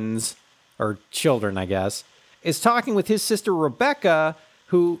 sons, or children, I guess, is talking with his sister Rebecca,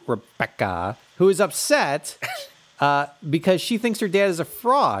 who is upset because she thinks her dad is a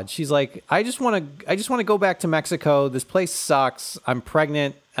fraud. She's like, I just want to go back to Mexico. This place sucks. I'm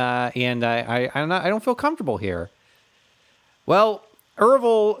pregnant, and I don't feel comfortable here. Well,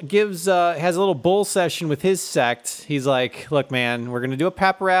 Ervil has a little bull session with his sect. He's like, look, man, we're going to do a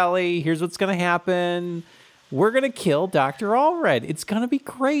pep rally. Here's what's going to happen. We're going to kill Dr. Allred. It's going to be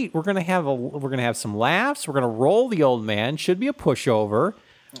great. We're going to have some laughs. We're going to roll the old man. Should be a pushover.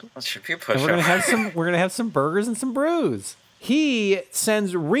 It should be a pushover. And we're going to have some burgers and some brews. He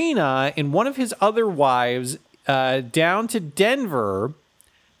sends Rena and one of his other wives down to Denver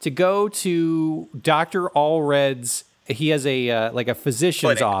to go to Dr. Allred's. He has a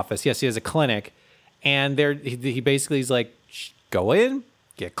physician's office. Yes, he has a clinic, and he basically is like, go in,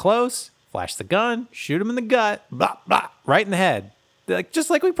 get close, flash the gun, shoot him in the gut, blah blah, right in the head, like just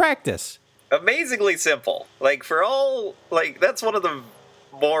like we practice. Amazingly simple. Like that's one of the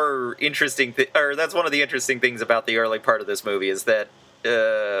more interesting that's one of the interesting things about the early part of this movie is that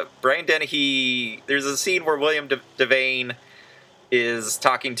Brian Dennehy. There's a scene where William Devane is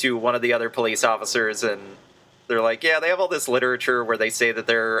talking to one of the other police officers and. They're like, yeah, they have all this literature where they say that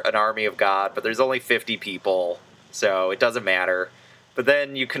they're an army of God, but there's only 50 people, so it doesn't matter. But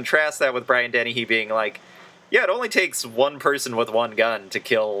then you contrast that with Brian Dennehy being like, yeah, it only takes one person with one gun to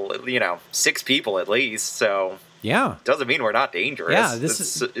kill, 6 people at least, so yeah, it doesn't mean we're not dangerous. Yeah,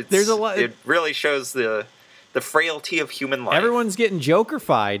 there's a lot. It really shows the frailty of human life. Everyone's getting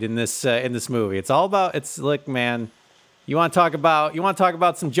Joker-fied in this movie. It's all about. It's like, man. You want to talk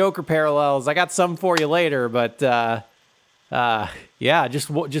about some Joker parallels? I got some for you later, but yeah, just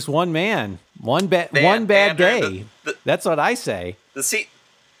one man, one bad day. That's what I say. The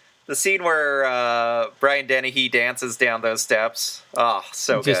scene where Brian Dennehy dances down those steps. Oh,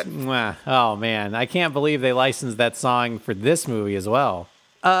 so good. Oh man, I can't believe they licensed that song for this movie as well.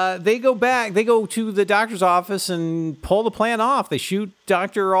 They go to the doctor's office and pull the plan off. They shoot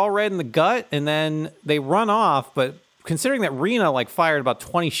Dr. Allred in the gut, and then they run off, but. Considering that Rena fired about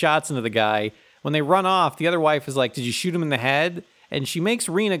 20 shots into the guy, when they run off, the other wife is like, "Did you shoot him in the head?" And she makes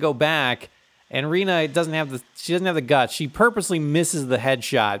Rena go back, and Rena doesn't have the guts. She purposely misses the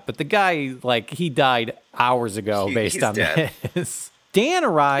headshot, but the guy he died hours ago based on dead. this. Dan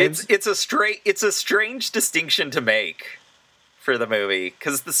arrives. It's a strange distinction to make for the movie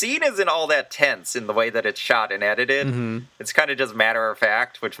because the scene isn't all that tense in the way that it's shot and edited. Mm-hmm. It's kind of just matter of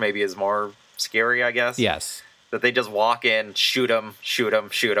fact, which maybe is more scary, I guess. Yes. That they just walk in, shoot him,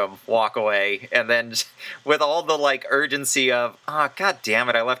 walk away, and then with all the urgency of, God damn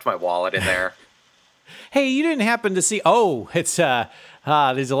it, I left my wallet in there. Hey, you didn't happen to see? Oh, it's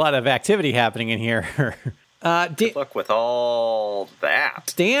there's a lot of activity happening in here. Good luck with all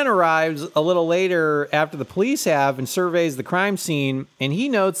that. Dan arrives a little later after the police have and surveys the crime scene, and he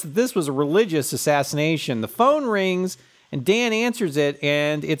notes that this was a religious assassination. The phone rings, and Dan answers it,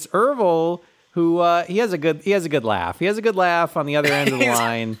 and it's Ervil, who he has a good laugh. He has a good laugh on the other end of the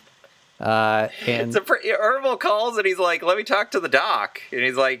line. And Ervil calls and he's like, "Let me talk to the doc," and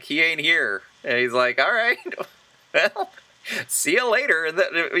he's like, "He ain't here," and he's like, "All right, well, see you later." And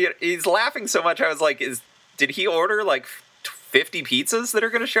he's laughing so much, I was like, did he order like 50 pizzas that are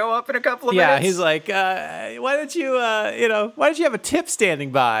going to show up in a couple of minutes? Yeah, he's like, why don't you have a tip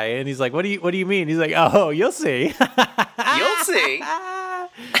standing by? And he's like, what do you mean? He's like, oh, you'll see. You'll see.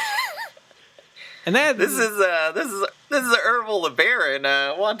 And then this is Ervil the Baron.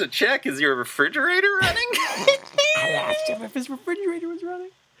 Want to check, is your refrigerator running? I asked him if his refrigerator was running.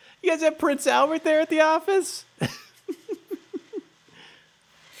 You guys have Prince Albert there at the office?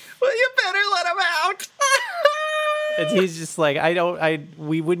 Well, you better let him out. And he's just like, I don't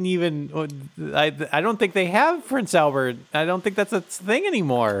think they have Prince Albert. I don't think that's a thing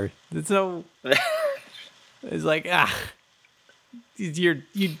anymore. It's like,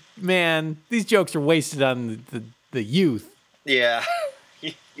 man, these jokes are wasted on the youth. Yeah.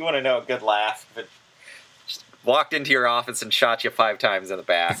 You want to know a good laugh, but just walked into your office and shot you 5 times in the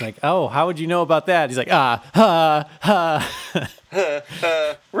back. It's like, oh, how would you know about that? He's like,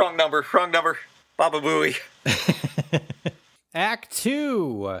 wrong number. Baba Booey. Act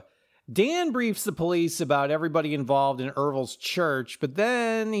 2. Dan briefs the police about everybody involved in Ervil's church, but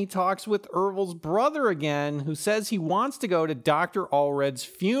then he talks with Ervil's brother again, who says he wants to go to Dr. Allred's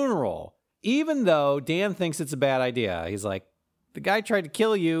funeral, even though Dan thinks it's a bad idea. He's like, the guy tried to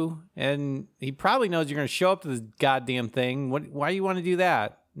kill you, and he probably knows you're going to show up to this goddamn thing. Why do you want to do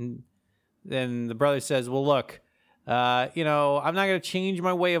that? And then the brother says, well, look, I'm not going to change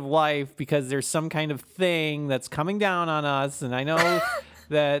my way of life because there's some kind of thing that's coming down on us. And I know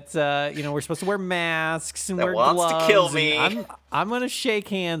that, we're supposed to wear masks and wear gloves. Wants to kill me. I'm going to shake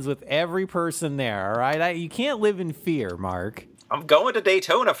hands with every person there. All right. You can't live in fear, Mark. I'm going to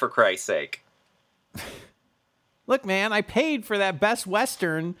Daytona, for Christ's sake. Look, man, I paid for that Best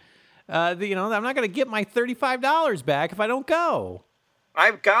Western. I'm not going to get my $35 back if I don't go.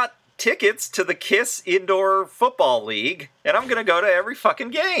 I've got tickets to the KISS Indoor Football League, and I'm going to go to every fucking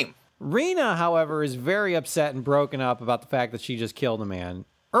game. Rena, however, is very upset and broken up about the fact that she just killed a man.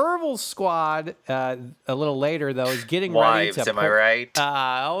 Ervil's squad, a little later, though, is getting Wives, ready to... am I right?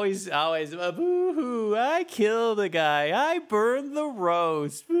 Always, boo-hoo, I killed a guy. I burned the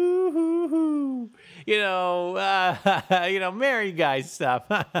roast. Boo-hoo-hoo. Married guy stuff.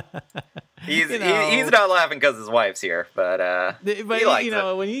 He's not laughing because his wife's here, but he likes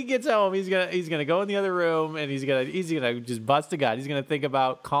it. When he gets home, he's gonna go in the other room and he's gonna just bust a gut. He's gonna think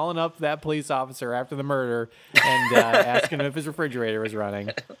about calling up that police officer after the murder and asking him if his refrigerator was running.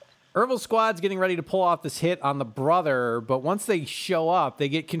 Ervil's squad's getting ready to pull off this hit on the brother, but once they show up, they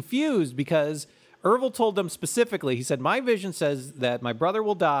get confused because Ervil told them specifically, he said, my vision says that my brother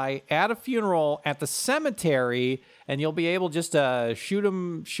will die at a funeral at the cemetery, and you'll be able just to shoot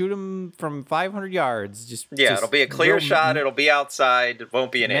him from 500 yards. It'll be a clear shot. It'll be outside. It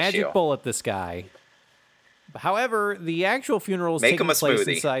won't be an issue. Magic bullet this guy. However, the actual funeral is taking place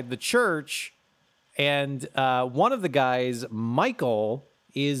inside the church, and one of the guys, Michael,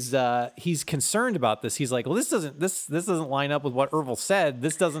 he's concerned about this. He's like, well, this doesn't line up with what Ervil said.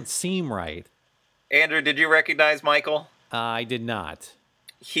 This doesn't seem right. Andrew, did you recognize Michael? I did not.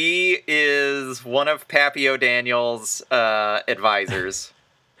 He is one of Pappy O'Daniel's advisors.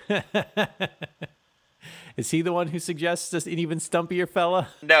 Is he the one who suggests an even stumpier fella?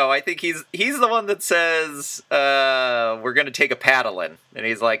 No, I think he's the one that says, we're going to take a paddling. And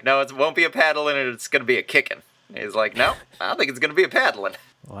he's like, no, it won't be a paddling, and it's going to be a kicking. And he's like, no, I don't think it's going to be a paddling.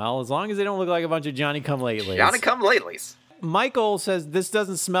 Well, as long as they don't look like a bunch of Johnny-come-latelys. Johnny-come-latelys. Michael says this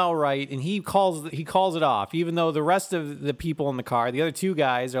doesn't smell right, and he calls it off, even though the rest of the people in the car, the other 2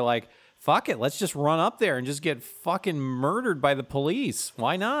 guys, are like, fuck it, let's just run up there and just get fucking murdered by the police.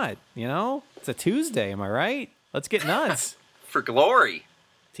 Why not? It's a Tuesday, am I right? Let's get nuts. For glory.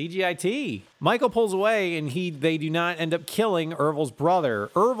 TGIT. Michael pulls away, and they do not end up killing Ervil's brother.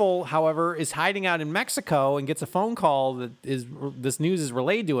 Ervil, however, is hiding out in Mexico and gets a phone call that this news is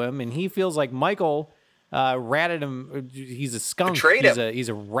relayed to him, and he feels like Michael ratted him. He's a skunk. Betrayed him. He's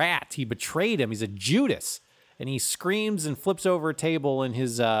a rat. He betrayed him. He's a Judas. And he screams and flips over a table in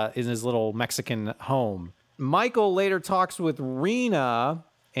his little Mexican home. Michael later talks with Rena,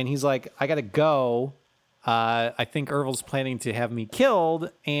 and he's like, I gotta go. I think Ervil's planning to have me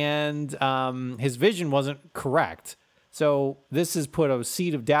killed, and his vision wasn't correct. So this has put a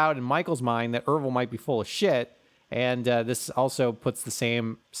seed of doubt in Michael's mind that Ervil might be full of shit, and this also puts the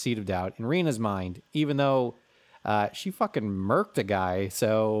same seed of doubt in Rena's mind, even though she fucking murked a guy.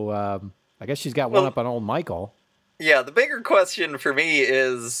 So I guess she's got one up on old Michael. Yeah, the bigger question for me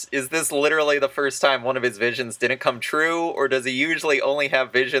is this literally the first time one of his visions didn't come true, or does he usually only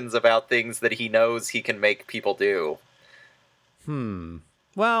have visions about things that he knows he can make people do?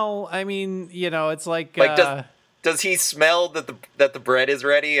 Well, I mean, it's like does he smell that the bread is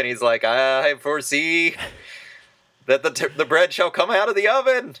ready, and he's like, I foresee that the bread shall come out of the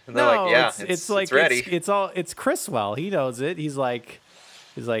oven? And they're like, yeah, it's ready. It's Chriswell. He knows it. He's like,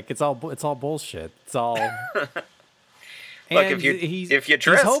 it's all bullshit. It's all. Look, if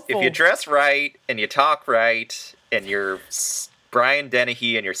you dress right and you talk right and you're Brian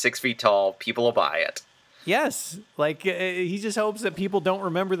Dennehy and you're 6 feet tall, people will buy it. Yes, he just hopes that people don't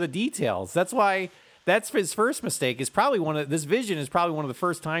remember the details. That's his first mistake. This vision is probably one of the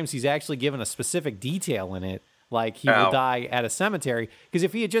first times he's actually given a specific detail in it, like he will die at a cemetery. Because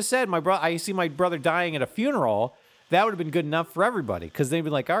if he had just said, I see my brother dying at a funeral, that would have been good enough for everybody, because they'd be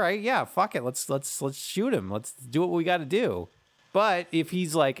like, all right, yeah, fuck it, let's shoot him, let's do what we got to do. But if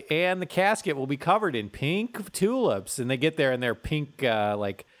he's like, and the casket will be covered in pink tulips, and they get there and they're pink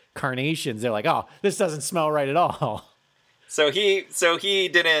carnations, they're like, oh, this doesn't smell right at all. So he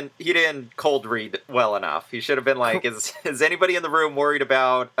didn't cold read well enough. He should have been like, is anybody in the room worried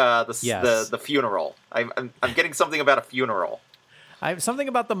about the funeral? I'm getting something about a funeral. I have something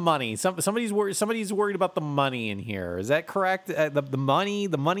about the money. Somebody's worried about the money in here. Is that correct? The money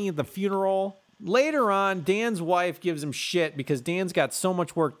at the funeral. Later on, Dan's wife gives him shit because Dan's got so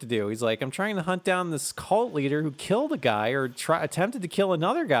much work to do. He's like, I'm trying to hunt down this cult leader who killed a guy or attempted to kill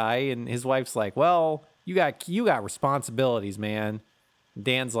another guy, and his wife's like, well, you got responsibilities, man.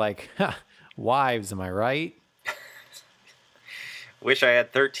 Dan's like, wives, am I right? Wish I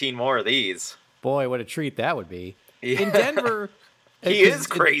had 13 more of these. Boy, what a treat that would be. Yeah. In Denver. He is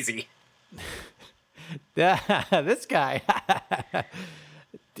crazy. This guy.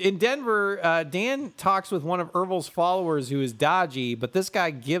 In Denver, Dan talks with one of Ervil's followers who is dodgy, but this guy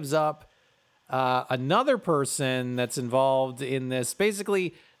gives up another person that's involved in this.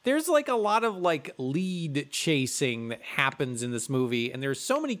 Basically, there's a lot of lead chasing that happens in this movie, and there's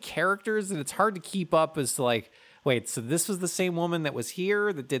so many characters that it's hard to keep up as to wait, so this was the same woman that was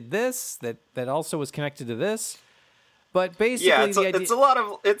here that did this, that also was connected to this. But basically, yeah, it's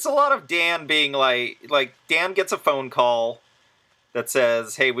a lot of Dan being like Dan gets a phone call that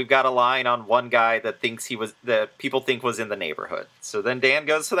says, "Hey, we've got a line on one guy that people think was in the neighborhood." So then Dan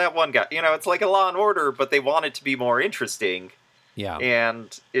goes to that one guy. It's like a Law and Order, but they want it to be more interesting. Yeah,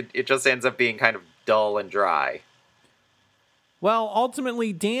 and it just ends up being kind of dull and dry. Well,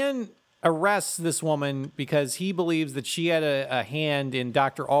 ultimately, Dan arrests this woman because he believes that she had a hand in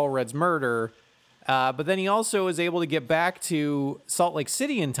Dr. Allred's murder. But then he also is able to get back to Salt Lake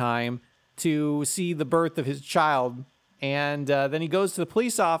City in time to see the birth of his child. And then he goes to the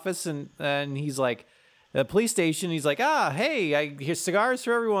police office and he's like, the police station, he's like, hey, here's cigars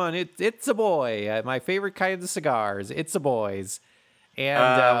for everyone. It's a boy. My favorite kind of cigars. It's a boy's.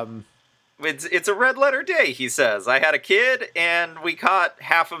 And it's a red letter day, he says. I had a kid and we caught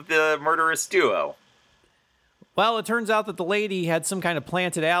half of the murderous duo. Well, it turns out that the lady had some kind of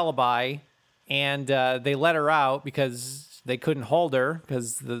planted alibi. And they let her out because they couldn't hold her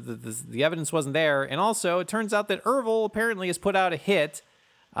because the evidence wasn't there. And also, it turns out that Ervil apparently has put out a hit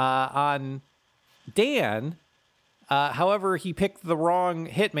on Dan. However, he picked the wrong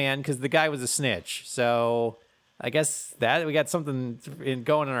hitman because the guy was a snitch. So I guess that we got something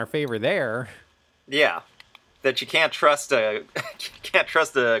going in our favor there. Yeah, that you can't trust a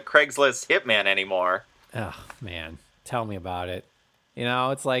Craigslist hitman anymore. Oh man, tell me about it.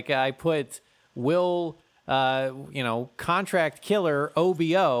 It's like I put Will, contract killer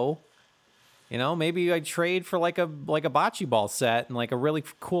OBO. Maybe I'd trade for like a bocce ball set and a really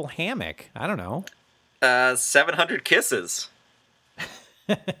cool hammock. I don't know. 700 kisses.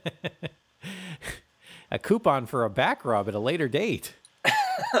 A coupon for a back rub at a later date.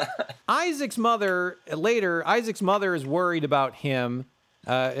 Isaac's mother is worried about him.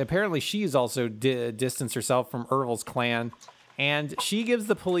 Apparently, she's also distanced herself from Ervil's clan. And she gives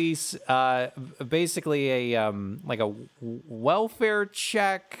the police basically a welfare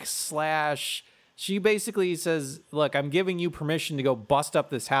check / she basically says, look, I'm giving you permission to go bust up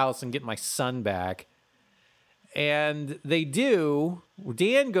this house and get my son back. And they do.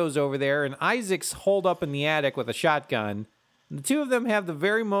 Dan goes over there and Isaac's holed up in the attic with a shotgun. The two of them have the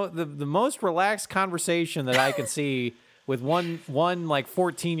the most relaxed conversation that I can see, with one like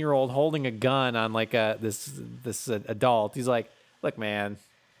 14-year-old holding a gun on like this adult. He's like, "Look, man,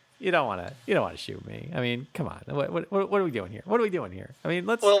 you don't want to shoot me. I mean, come on. What are we doing here? What are we doing here? I mean,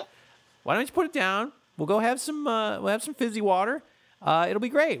 why don't you put it down? We'll go have some fizzy water. It'll be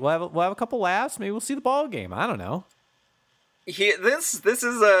great. We'll have a couple laughs. Maybe we'll see the ball game. I don't know." This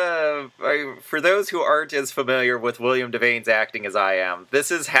is for those who aren't as familiar with William Devane's acting as I am, this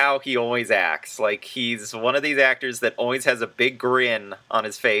is how he always acts. Like, he's one of these actors that always has a big grin on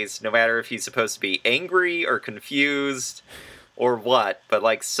his face, no matter if he's supposed to be angry or confused or what. But,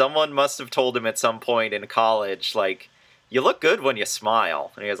 like, someone must have told him at some point in college, like, you look good when you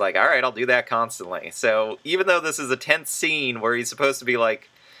smile. And he was like, all right, I'll do that constantly. So even though this is a tense scene where he's supposed to be, like,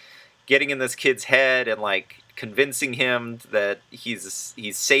 getting in this kid's head and, like, convincing him that he's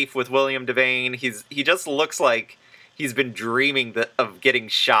safe with William Devane, he just looks like he's been dreaming of getting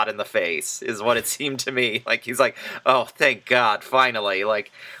shot in the face, is what it seemed to me. Like, he's like, oh, thank God, finally.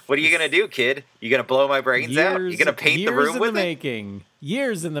 Like, what are you gonna do, kid? You gonna blow my brains out? You gonna paint the room with it?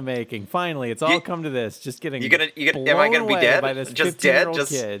 Years in the making. Finally, it's all come to this. Just getting am I gonna be dead? By this just dead?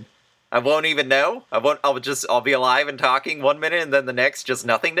 kid. I won't even know. I'll be alive and talking one minute, and then the next, just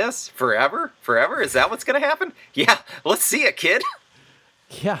nothingness forever. Is that what's gonna happen? Yeah, let's see it, kid.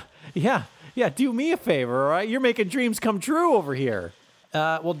 Yeah. Do me a favor, all right? You're making dreams come true over here.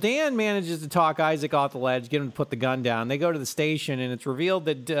 Well, Dan manages to talk Isaac off the ledge, get him to put the gun down. They go to the station, and it's revealed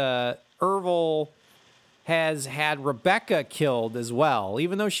that Ervil has had Rebecca killed as well,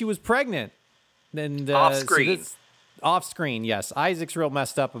 even though she was pregnant. And off screen. Off screen, yes. Isaac's real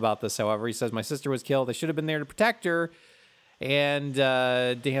messed up about this, however. He says, my sister was killed. I should have been there to protect her. And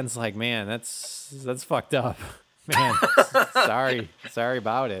Dan's like, man, that's fucked up. Man, sorry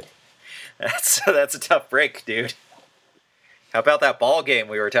about it. That's a tough break, dude. How about that ball game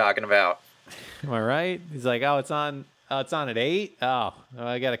we were talking about? Am I right? He's like, it's on at 8? Oh,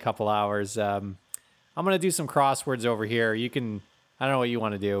 I got a couple hours. I'm going to do some crosswords over here. You can, I don't know what you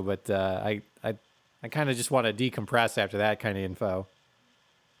want to do, but I kind of just want to decompress after that kind of info.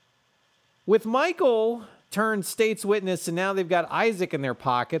 With Michael turned state's witness, and now they've got Isaac in their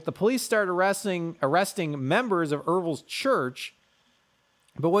pocket, the police start arresting members of Ervil's church.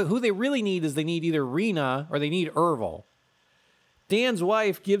 But who they really need is they need either Rena or they need Ervil. Dan's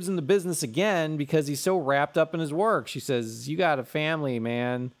wife gives him the business again because he's so wrapped up in his work. She says, "You got a family,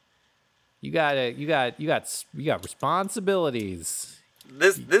 man. You got responsibilities."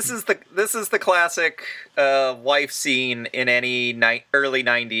 This is the classic wife scene in any early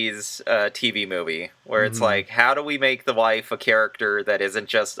 90s TV movie where it's like, how do we make the wife a character that isn't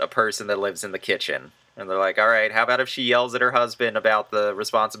just a person that lives in the kitchen? And they're like, all right, how about if she yells at her husband about the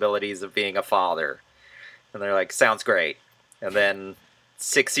responsibilities of being a father? And they're like, sounds great. And then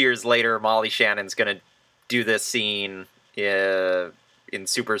 6 years later, Molly Shannon's going to do this scene in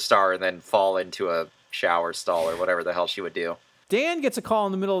Superstar and then fall into a shower stall or whatever the hell she would do. Dan gets a call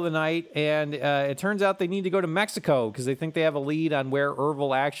in the middle of the night, and it turns out they need to go to Mexico because they think they have a lead on where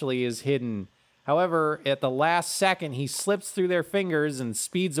Ervil actually is hidden. However, at the last second, he slips through their fingers and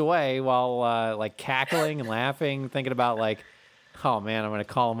speeds away while like cackling and laughing, thinking about like, oh man, I'm going to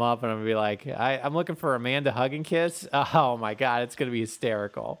call him up and I'm going to be like, I'm looking for Amanda Hug and Kiss. Oh my God, it's going to be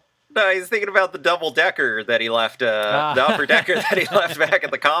hysterical. No, he's thinking about the double-decker that he left, the upper decker that he left back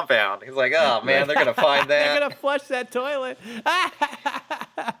at the compound. He's like, oh, man, they're going to find that. They're going to flush that toilet.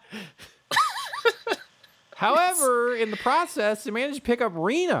 However, in the process, they managed to pick up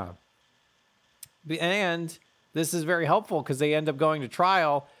Rena. And this is very helpful because they end up going to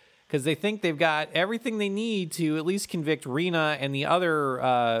trial because they think they've got everything they need to at least convict Rena and the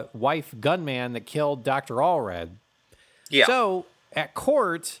other wife gunman that killed Dr. Allred. Yeah. So, at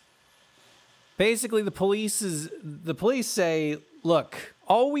court... Basically, the police say, look,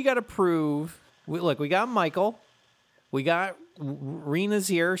 all we got to prove, we got Michael, we got Rena's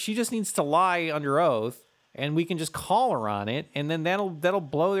here. She just needs to lie under oath, and we can just call her on it, and then that'll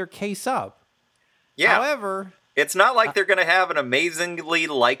blow their case up. Yeah. However, it's not like they're going to have an amazingly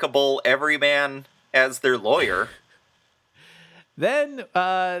likable everyman as their lawyer. Then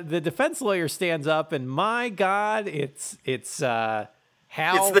the defense lawyer stands up, and my God, it's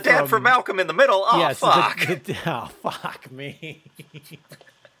Hal it's the dad from Malcolm in the Middle. Oh, yes, fuck. Oh, fuck me.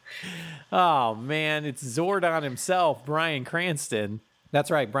 Oh, man. It's Zordon himself, Bryan Cranston. That's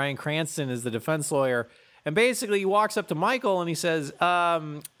right. Bryan Cranston is the defense lawyer. And basically, he walks up to Michael and he says,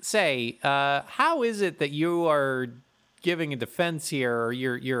 how is it that you are giving a defense here, or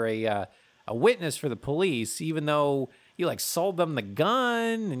you're a witness for the police, even though you, like, sold them the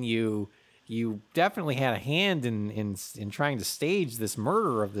gun and you you definitely had a hand in trying to stage this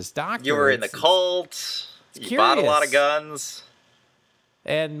murder of this doctor. You were in the cult. You bought a lot of guns.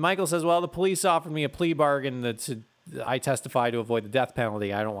 And Michael says, well, the police offered me a plea bargain that I testify to avoid the death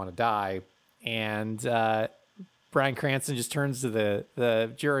penalty. I don't want to die. And Bryan Cranston just turns to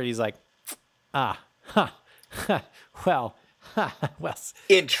the jury. He's like, well,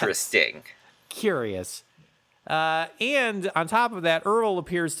 interesting. Curious. And on top of that, Earl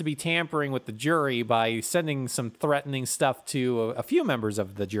appears to be tampering with the jury by sending some threatening stuff to a few members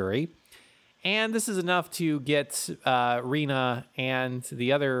of the jury. And this is enough to get Rena and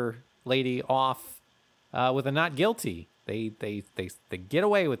the other lady off with a not guilty. They get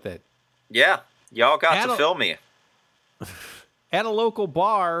away with it. Yeah, y'all got to film me. At a local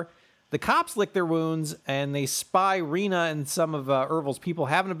bar, the cops lick their wounds, and they spy Rena and some of Ervil's people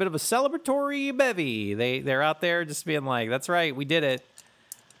having a bit of a celebratory bevy. They're out there just being like, "That's right, we did it."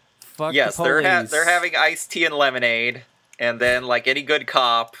 Fuck the police. They're having iced tea and lemonade, and then like any good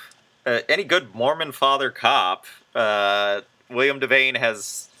cop, any good Mormon father cop, William Devane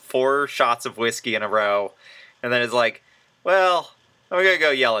has 4 shots of whiskey in a row, and then is like, "Well, I'm gonna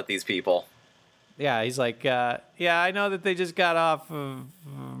go yell at these people." Yeah, he's like, yeah, I know that they just got off of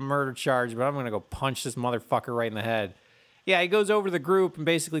murder charge, but I'm going to go punch this motherfucker right in the head. Yeah, he goes over to the group and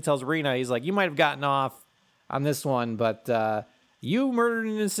basically tells Rena, he's like, you might have gotten off on this one, but you murdered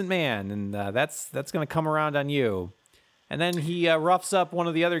an innocent man, and that's going to come around on you. And then he roughs up one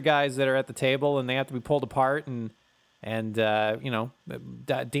of the other guys that are at the table, and they have to be pulled apart, and Dan's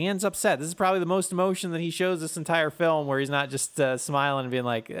upset. This is probably the most emotion that he shows this entire film, where he's not just smiling and being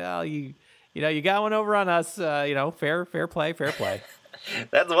like, oh, you got one over on us. Fair play.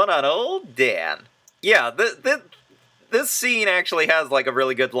 That's one on old Dan. Yeah, this scene actually has like a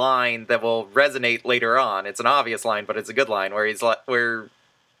really good line that will resonate later on. It's an obvious line, but it's a good line where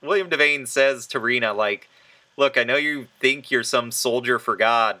William Devane says to Rena, like, look, I know you think you're some soldier for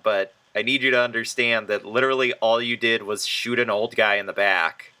God, but I need you to understand that literally all you did was shoot an old guy in the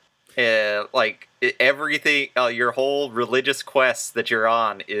back. Everything, your whole religious quest that you're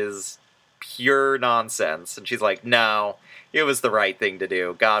on is pure nonsense. And she's like, no, it was the right thing to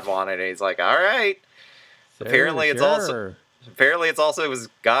do. God wanted it. He's like, all right. Apparently it was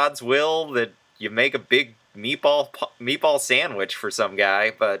God's will that you make a big meatball sandwich for some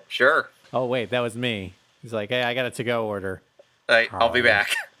guy, but sure. Oh wait, that was me. He's like, hey, I got a to-go order. I'll be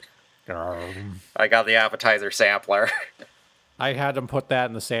back. I got the appetizer sampler. I had him put that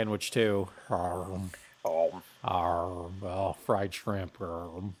in the sandwich too. Fried shrimp.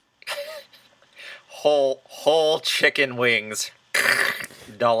 Whole chicken wings.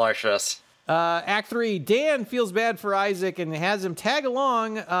 Delicious. Act 3, Dan feels bad for Isaac and has him tag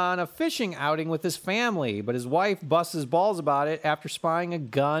along on a fishing outing with his family, but his wife busts his balls about it after spying a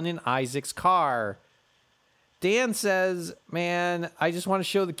gun in Isaac's car. Dan says, man, I just want to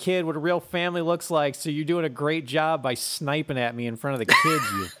show the kid what a real family looks like, so you're doing a great job by sniping at me in front of the kids,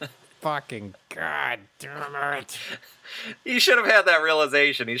 you fucking god damn it. He should have had that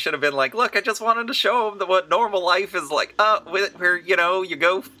realization. He should have been like, look, I just wanted to show him what normal life is like. Where,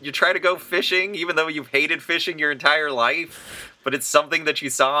 you try to go fishing, even though you've hated fishing your entire life, but it's something that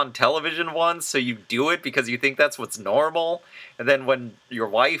you saw on television once, so you do it because you think that's what's normal. And then when your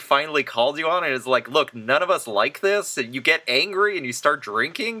wife finally calls you on it, it's like, look, none of us like this, and you get angry and you start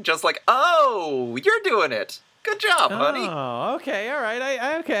drinking, just like, oh, you're doing it. Good job, honey. Oh, okay, all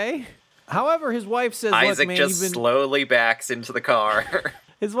right, okay. However, his wife says, Isaac look, man, just slowly backs into the car.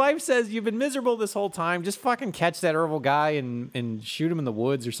 His wife says, you've been miserable this whole time. Just fucking catch that Ervil guy and shoot him in the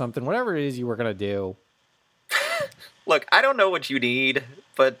woods or something. Whatever it is you were going to do. Look, I don't know what you need,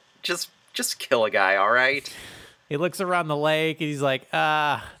 but just kill a guy, all right? He looks around the lake and he's like,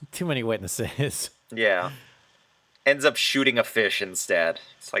 too many witnesses. Yeah. Ends up shooting a fish instead.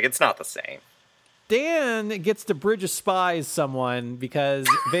 It's like, it's not the same. Dan gets to Bridge of Spies someone because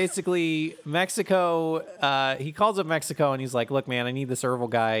basically Mexico, he calls up Mexico and he's like, look, man, I need this Ervil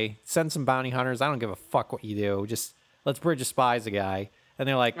guy. Send some bounty hunters. I don't give a fuck what you do. Just let's Bridge of Spies a guy. And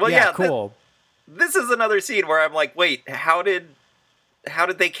they're like, well, yeah, cool. This is another scene where I'm like, wait, how did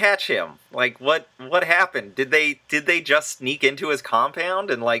they catch him? Like, what happened? Did they just sneak into his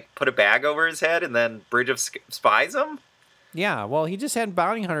compound and like put a bag over his head and then Bridge of Spies him? Yeah, well, he just had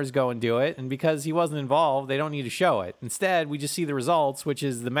bounty hunters go and do it, and because he wasn't involved, they don't need to show it. Instead, we just see the results, which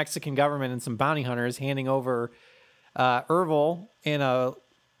is the Mexican government and some bounty hunters handing over Ervil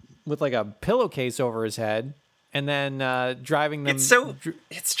with like a pillowcase over his head, and then driving them.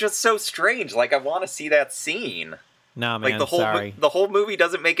 It's just so strange. Like, I want to see that scene. No, man, like sorry. The whole movie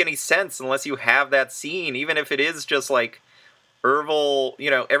doesn't make any sense unless you have that scene, even if it is just like Ervil,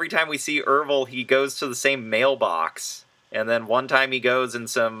 every time we see Ervil, he goes to the same mailbox. And then one time he goes and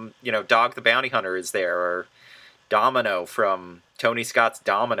some, Dog the Bounty Hunter is there, or Domino from Tony Scott's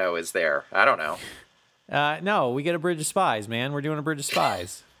Domino is there. I don't know. No, we get a Bridge of Spies, man. We're doing a Bridge of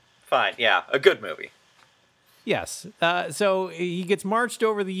Spies. Fine, yeah, a good movie. Yes. So he gets marched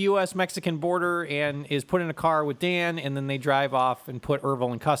over the U.S.-Mexican border and is put in a car with Dan, and then they drive off and put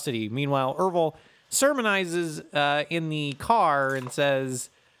Ervil in custody. Meanwhile, Ervil sermonizes in the car and says...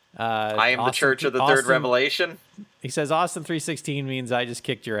 I am the Church of the Third Revelation. He says, Austin 3:16 means I just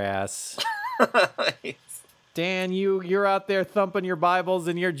kicked your ass. Dan, you're out there thumping your Bibles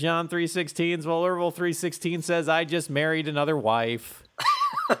and your John 3:16s, while Ervil 3:16 says, I just married another wife.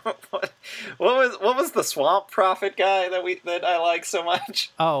 What was the swamp prophet guy that I like so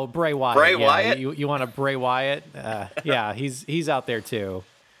much? Oh, Bray Wyatt. Bray Wyatt? You want a Bray Wyatt? Yeah, he's out there too.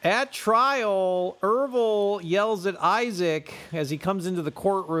 At trial, Ervil yells at Isaac as he comes into the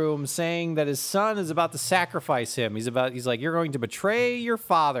courtroom, saying that his son is about to sacrifice him. He's like, you're going to betray your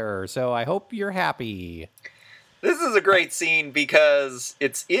father, so I hope you're happy. This is a great scene because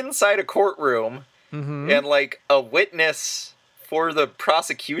it's inside a courtroom, and like a witness for the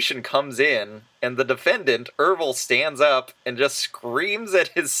prosecution comes in, and the defendant, Ervil, stands up and just screams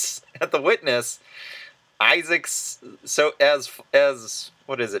at the witness. Isaac's as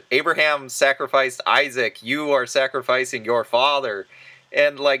what is it? Abraham sacrificed Isaac. You are sacrificing your father,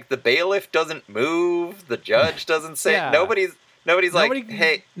 and like the bailiff doesn't move. The judge doesn't say. Yeah. Nobody's like,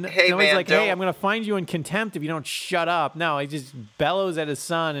 hey, man, like, hey, I'm gonna find you in contempt if you don't shut up. No, he just bellows at his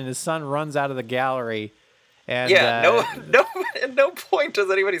son, and his son runs out of the gallery. And at no point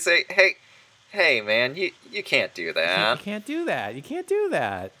does anybody say, hey, man, you can't do that. You can't do that. You can't do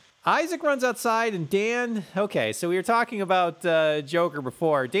that. Isaac runs outside, and Dan. Okay, so we were talking about Joker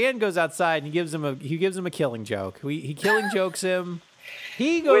before. Dan goes outside and he gives him a killing joke. He killing jokes him.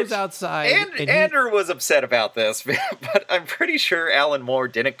 He goes outside. And Andrew was upset about this, but I'm pretty sure Alan Moore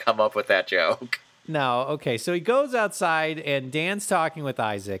didn't come up with that joke. No, okay, so he goes outside, and Dan's talking with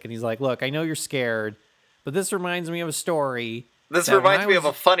Isaac, and he's like, "Look, I know you're scared, but this reminds me of a story. This reminds me of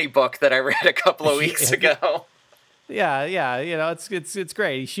a funny book that I read a couple of weeks ago." Yeah, it's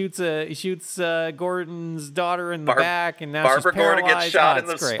great. He shoots Gordon's daughter in the back, and now Barbara she's paralyzed. Gordon gets shot in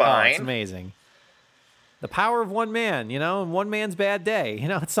the spine. Oh, it's amazing. The power of one man, and one man's bad day.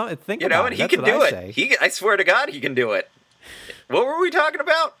 It's something. Think about it. And he can do it. I swear to God, he can do it. What were we talking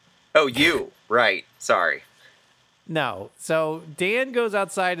about? Oh, you. Right. Sorry. No. So Dan goes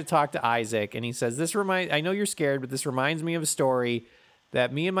outside to talk to Isaac, and he says, I know you're scared, but this reminds me of a story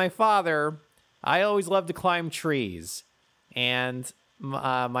that me and my father, I always loved to climb trees. And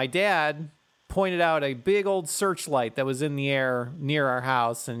my dad pointed out a big old searchlight that was in the air near our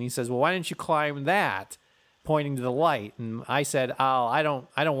house, and he says, well, why didn't you climb that? Pointing to the light. And I said, I don't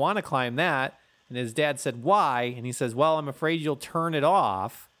want to climb that. And his dad said, why? And he says, well, I'm afraid you'll turn it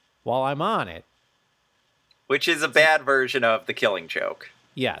off while I'm on it. Which is a bad version of the Killing Joke.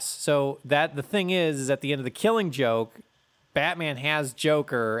 Yes. So the thing is at the end of the Killing Joke, Batman has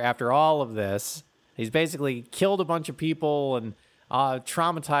Joker after all of this. He's basically killed a bunch of people and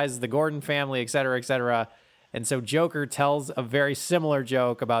traumatized the Gordon family, et cetera, et cetera. And so Joker tells a very similar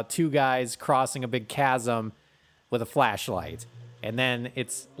joke about two guys crossing a big chasm with a flashlight. And then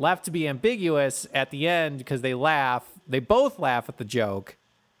it's left to be ambiguous at the end because they both laugh at the joke.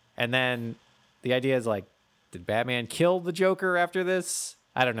 And then the idea is like, did Batman kill the Joker after this?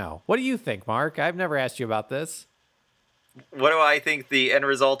 I don't know. What do you think, Mark? I've never asked you about this. What do I think the end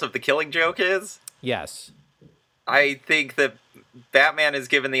result of the Killing Joke is? Yes. I think that Batman is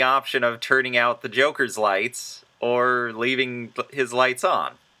given the option of turning out the Joker's lights or leaving his lights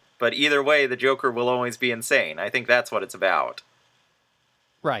on. But either way, the Joker will always be insane. I think that's what it's about.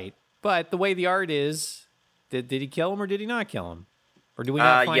 Right. But the way the art is, did he kill him or did he not kill him? Or do we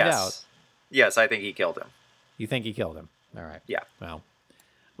not find out? Yes, I think he killed him. You think he killed him? All right. Yeah. Well,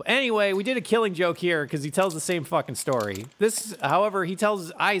 anyway, we did a Killing Joke here because he tells the same fucking story. This, however, he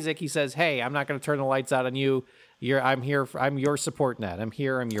tells Isaac, he says, hey, I'm not going to turn the lights out on you. I'm here. I'm your support net. I'm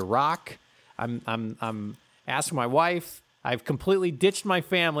here. I'm your rock. I'm asking my wife. I've completely ditched my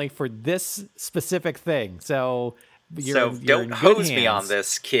family for this specific thing. So don't hose me on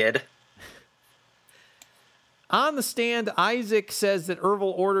this, kid. On the stand, Isaac says that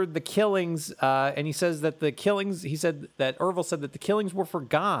Ervil ordered the killings, and he says that Ervil said that the killings were for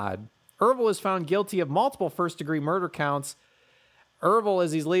God. Ervil is found guilty of multiple first-degree murder counts. Ervil,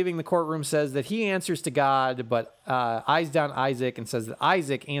 as he's leaving the courtroom, says that he answers to God, but eyes down Isaac and says that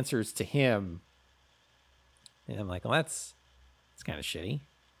Isaac answers to him. And I'm like, well, that's kind of shitty.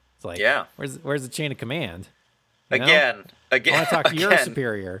 It's like, yeah. Where's the chain of command? You know? Again, I want to talk to your again,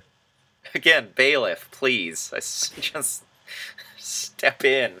 superior. again, bailiff, please. Just step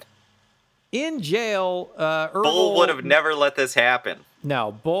in. In jail, Earl Bull would have never let this happen.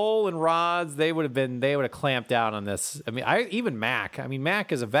 No, Bull and Rods, they would have clamped down on this. I mean, even Mac. I mean,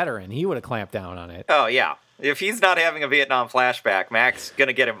 Mac is a veteran. He would have clamped down on it. Oh, yeah. If he's not having a Vietnam flashback, Mac's going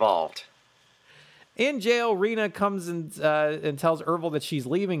to get involved. In jail, Rena comes and tells Ervil that she's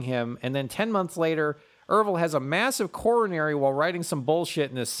leaving him, and then 10 months later, Ervil has a massive coronary while writing some bullshit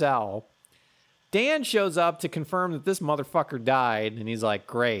in his cell. Dan shows up to confirm that this motherfucker died, and he's like,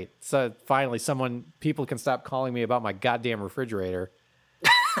 great. So finally, people can stop calling me about my goddamn refrigerator.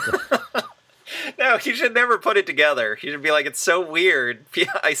 No, he should never put it together. He should be like, it's so weird.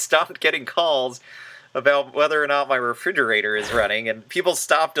 I stopped getting calls about whether or not my refrigerator is running, and people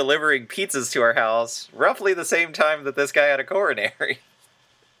stopped delivering pizzas to our house roughly the same time that this guy had a coronary.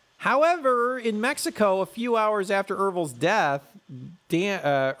 However, in Mexico, a few hours after Ervil's death,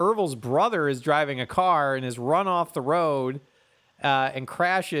 Ervil's brother is driving a car and is run off the road and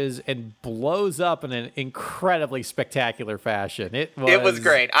crashes and blows up in an incredibly spectacular fashion. It was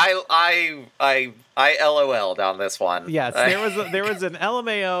great. I LOL'd on this one. Yes, there was an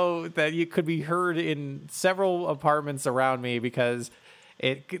LMAO that you could be heard in several apartments around me because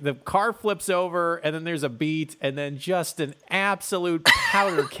the car flips over and then there's a beat and then just an absolute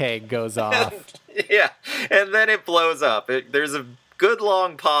powder keg goes off. Yeah, and then it blows up. There's a good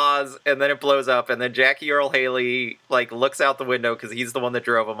long pause, and then it blows up, and then Jackie Earle Haley looks out the window because he's the one that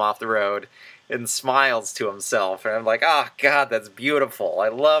drove him off the road and smiles to himself. And I'm like, oh, God, that's beautiful. I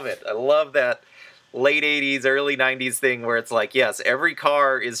love it. I love that late 80s, early 90s thing where it's like, yes, every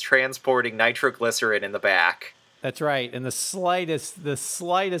car is transporting nitroglycerin in the back. That's right, and the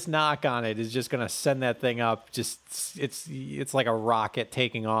slightest knock on it is just going to send that thing up. It's like a rocket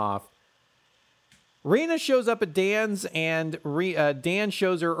taking off. Rena shows up at Dan's, and Dan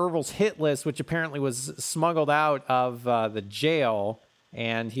shows her Ervil's hit list, which apparently was smuggled out of the jail.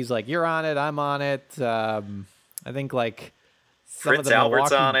 And he's like, "You're on it. I'm on it." I think Fritz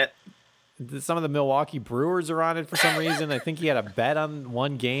Albert's on it. Some of the Milwaukee Brewers are on it for some reason. I think he had a bet on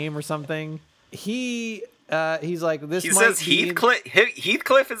one game or something. He's like, this. He says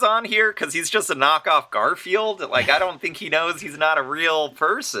Heathcliff is on here because he's just a knockoff Garfield. I don't think he knows he's not a real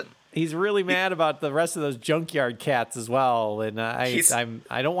person. He's really mad about the rest of those junkyard cats as well, and I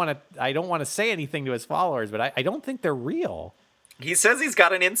don't want to say anything to his followers, but I don't think they're real. He says he's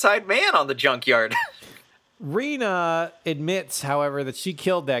got an inside man on the junkyard. Rena admits, however, that she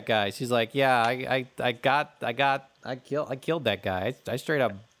killed that guy. She's like, "Yeah, I killed that guy. I straight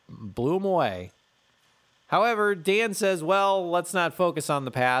up blew him away." However, Dan says, well, let's not focus on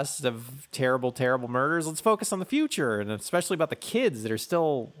the past of terrible, terrible murders. Let's focus on the future, and especially about the kids that are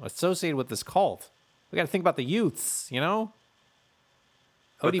still associated with this cult. We got to think about the youths, you know?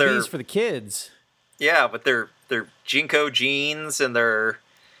 ODBs for the kids. Yeah, but they're Jinko jeans and they're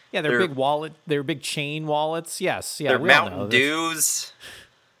big wallet, they're big chain wallets. Yes, yeah, they're we Mountain all know Dews.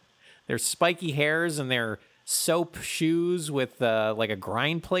 Their spiky hairs and their soap shoes with a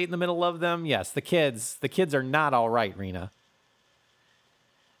grind plate in the middle of them. Yes, the kids are not all right, Rena.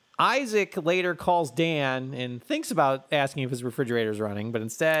 Isaac later calls Dan and thinks about asking if his refrigerator's running, but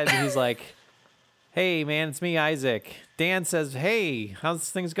instead he's like, "Hey man, it's me, Isaac." Dan says, "Hey, how's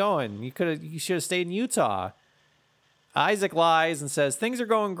things going? You should have stayed in Utah." Isaac lies and says things are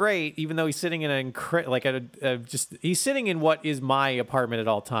going great, even though he's sitting in he's sitting in what is my apartment at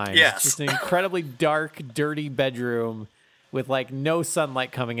all times. Yes. It's just an incredibly dark, dirty bedroom with no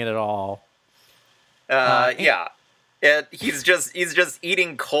sunlight coming in at all. Yeah. And he's just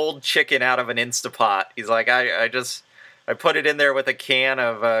eating cold chicken out of an Instapot. He's like, I put it in there with a can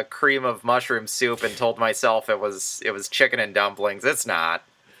of cream of mushroom soup and told myself it was chicken and dumplings. It's not.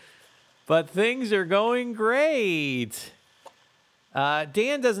 But things are going great.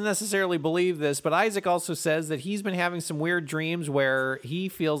 Dan doesn't necessarily believe this, but Isaac also says that he's been having some weird dreams where he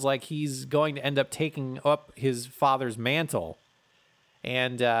feels like he's going to end up taking up his father's mantle.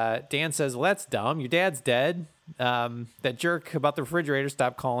 And Dan says, well, that's dumb. Your dad's dead. That jerk about the refrigerator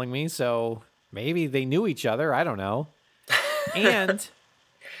stopped calling me, so maybe they knew each other. I don't know. And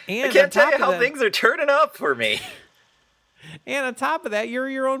I can't tell you how things are turning up for me. And on top of that, you're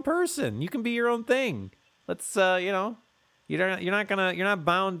your own person. You can be your own thing. Let's, you're not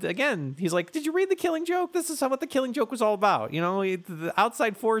bound. Again, he's like, did you read The Killing Joke? This is what The Killing Joke was all about. The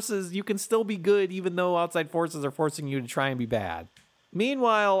outside forces, you can still be good even though outside forces are forcing you to try and be bad.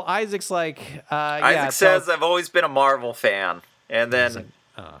 Meanwhile, Isaac's like, Isaac says, I've always been a Marvel fan. And then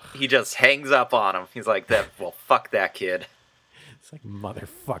he just hangs up on him. He's like, well, fuck that kid. It's like,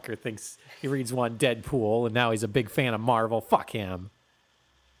 motherfucker thinks he reads one Deadpool and now he's a big fan of Marvel. Fuck him.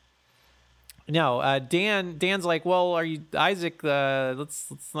 No, Dan's like, well, are you Isaac?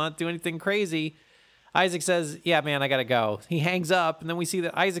 Let's not do anything crazy. Isaac says, yeah, man, I gotta go. He hangs up, and then we see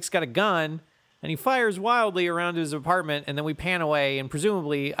that Isaac's got a gun, and he fires wildly around his apartment, and then we pan away, and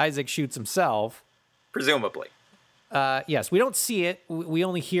presumably Isaac shoots himself. Presumably. Yes, we don't see it. We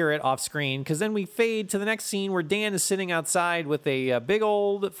only hear it off screen, because then we fade to the next scene where Dan is sitting outside with a big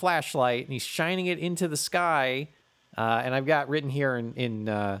old flashlight, and he's shining it into the sky. And I've got written here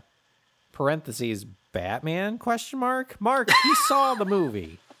in parentheses, Batman, ? Mark, he saw the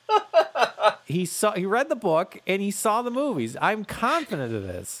movie. He read the book, and he saw the movies. I'm confident of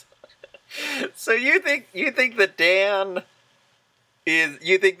this. So you think that Dan is?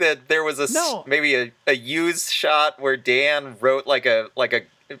 You think that there was maybe a used shot where Dan wrote put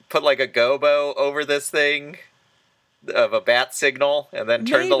a gobo over this thing of a bat signal and then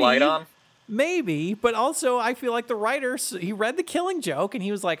turned the light on? Maybe, but also I feel like the writer, he read The Killing Joke and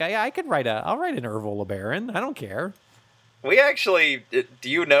he was like, I'll write an Errol LeBaron. I don't care. We actually, do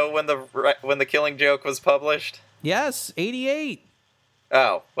you know when the Killing Joke was published? Yes, 88.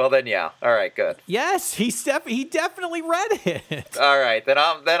 Oh, well then, yeah. All right, good. Yes, he definitely read it. All right, then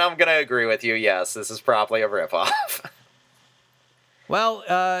I'm gonna agree with you. Yes, this is probably a ripoff.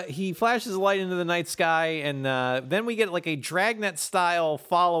 Well, he flashes a light into the night sky, and then we get like a Dragnet-style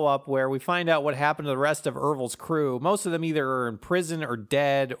follow-up where we find out what happened to the rest of Ervil's crew. Most of them either are in prison or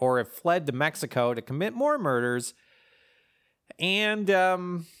dead, or have fled to Mexico to commit more murders. And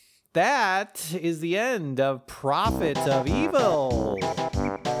that is the end of Prophet of Evil.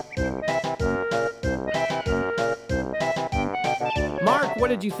 Mark, what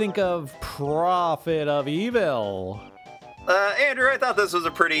did you think of Prophet of Evil? Andrew, I thought this was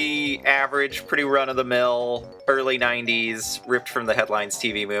a pretty average, pretty run-of-the-mill, early 90s, ripped from the headlines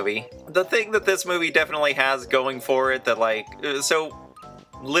TV movie. The thing that this movie definitely has going for it so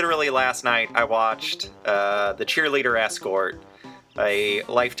literally last night I watched The Cheerleader Escort, a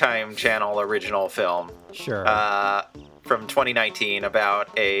Lifetime Channel original film. Sure. From 2019 about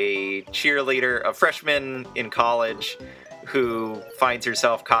a cheerleader, a freshman in college who finds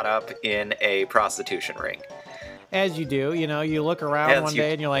herself caught up in a prostitution ring. As you do, you look around one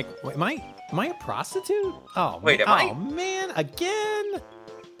day and you're like, am I a prostitute? Oh, wait, man, again?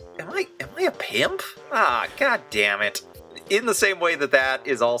 Am I a pimp? Ah, god damn it. In the same way that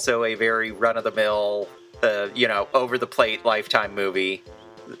is also a very run-of-the-mill, over-the-plate Lifetime movie,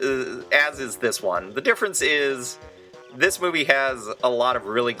 as is this one. The difference is this movie has a lot of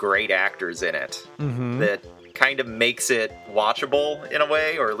really great actors in it that kind of makes it watchable in a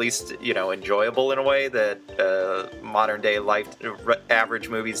way, or at least, enjoyable in a way that modern-day average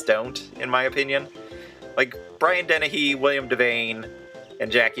movies don't, in my opinion. Like, Brian Dennehy, William Devane,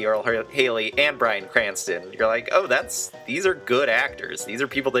 and Jackie Earle Haley, and Bryan Cranston. You're like, oh, these are good actors. These are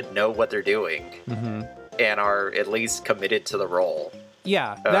people that know what they're doing and are at least committed to the role.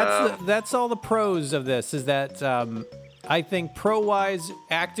 Yeah, that's all the pros of this, is that I think pro-wise,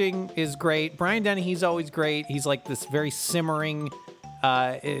 acting is great. Brian Dennehy's always great. He's like this very simmering,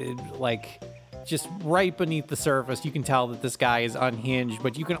 just right beneath the surface. You can tell that this guy is unhinged,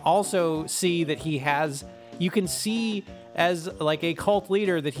 but you can also see that you can see as like a cult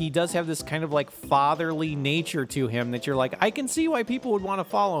leader that he does have this kind of like fatherly nature to him that you're like, I can see why people would want to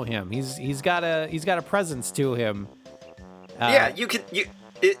follow him. He's got a presence to him.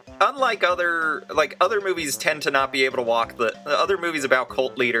 Unlike other movies tend to not be able to walk the other movies about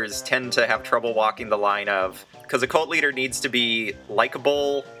cult leaders tend to have trouble walking the line of, because a cult leader needs to be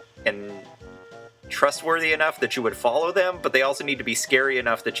likable and trustworthy enough that you would follow them, but they also need to be scary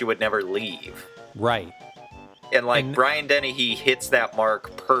enough that you would never leave. Right. And Brian Dennehy hits that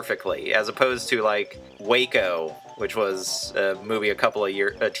mark perfectly, as opposed to like Waco, which was a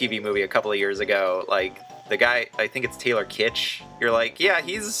TV movie a couple of years ago. Like, the guy, I think it's Taylor Kitsch. You're like, yeah,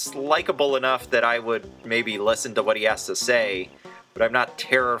 he's likable enough that I would maybe listen to what he has to say, but I'm not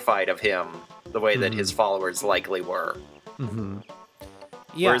terrified of him the way that his followers likely were. Mm-hmm.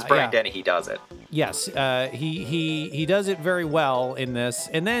 Yeah, whereas Brian Dennehy does it. Yes, he does it very well in this.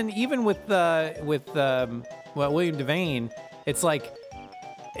 And then even with William Devane, it's like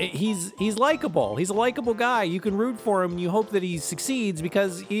he's likable. He's a likable guy. You can root for him. You hope that he succeeds,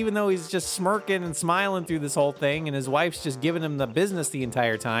 because even though he's just smirking and smiling through this whole thing, and his wife's just giving him the business the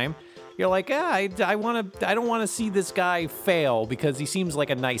entire time, you're like, I don't want to see this guy fail, because he seems like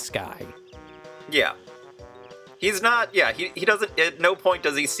a nice guy. Yeah. He's not, he doesn't, at no point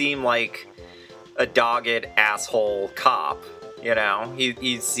does he seem like a dogged asshole cop,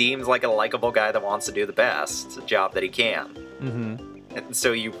 He seems like a likable guy that wants to do the best job that he can. And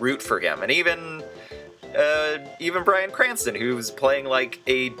so you root for him, and even Bryan Cranston, who's playing like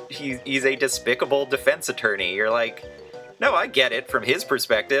he's a despicable defense attorney. You're like, no, I get it from his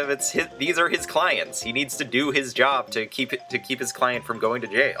perspective. These are his clients. He needs to do his job to keep his client from going to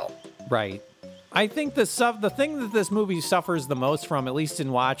jail. Right. I think the thing that this movie suffers the most from, at least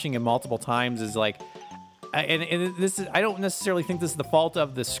in watching it multiple times, is like, and this is, I don't necessarily think this is the fault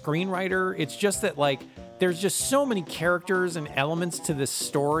of the screenwriter. It's just that like there's just so many characters and elements to this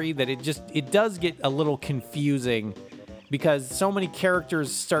story that it does get a little confusing because so many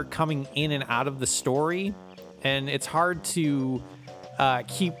characters start coming in and out of the story, and it's hard to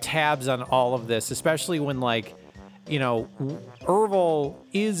keep tabs on all of this, especially when like, you know, Ervil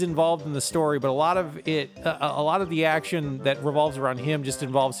is involved in the story, but a lot of the action that revolves around him just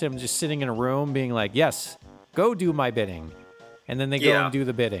involves him just sitting in a room being like, yes, go do my bidding. And then they go and do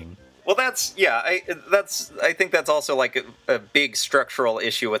the bidding. Well, I think that's also like a big structural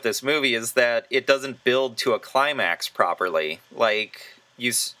issue with this movie is that it doesn't build to a climax properly. Like,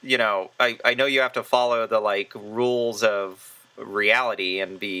 you know, I know you have to follow the like rules of reality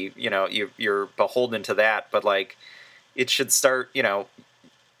and be, you know, you're beholden to that, but like it should start, you know,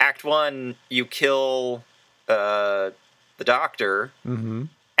 Act 1 you kill the doctor.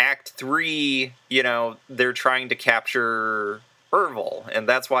 Act 3, you know, they're trying to capture Ervil, and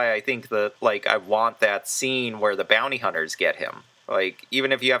that's why I think that like I want that scene where the bounty hunters get him. Like,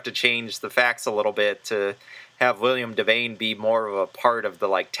 even if you have to change the facts a little bit to have William Devane be more of a part of the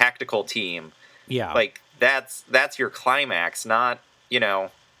like tactical team. Yeah. Like that's your climax, not, you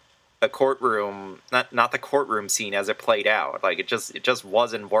know, a courtroom, not the courtroom scene as it played out. Like it just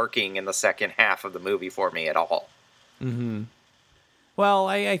wasn't working in the second half of the movie for me at all. Well,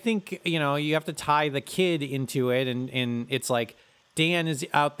 I think, you know, you have to tie the kid into it, and it's like Dan is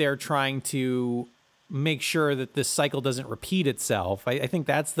out there trying to make sure that this cycle doesn't repeat itself. I think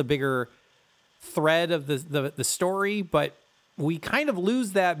that's the bigger thread of the story, but we kind of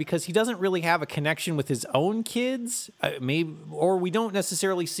lose that because he doesn't really have a connection with his own kids, or we don't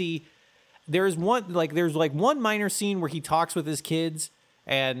necessarily see. There's one minor scene where he talks with his kids,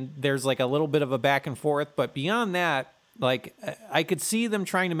 and there's like a little bit of a back and forth, but beyond that, like I could see them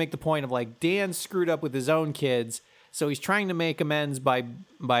trying to make the point of like Dan screwed up with his own kids, so he's trying to make amends by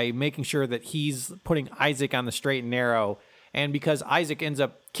making sure that he's putting Isaac on the straight and narrow. And because Isaac ends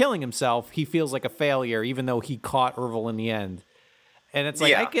up killing himself, he feels like a failure, even though he caught Ervil in the end. And it's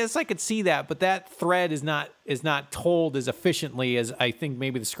like, I guess I could see that, but that thread is not told as efficiently as I think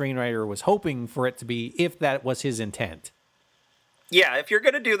maybe the screenwriter was hoping for it to be, if that was his intent. Yeah, if you're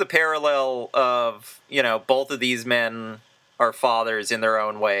going to do the parallel of, you know, both of these men are fathers in their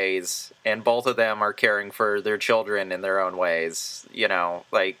own ways, and both of them are caring for their children in their own ways, you know,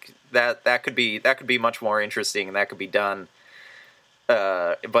 like that could be much more interesting, and that could be done.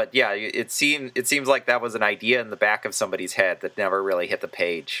 But yeah, it seems like that was an idea in the back of somebody's head that never really hit the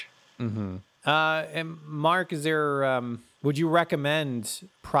page. And Mark, is there? Would you recommend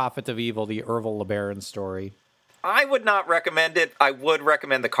Prophet of Evil, the Ervil LeBaron story? I would not recommend it. I would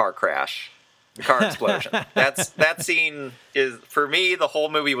recommend the car crash, the car explosion. That scene is, for me, the whole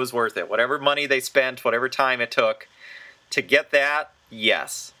movie was worth it. Whatever money they spent, whatever time it took to get that,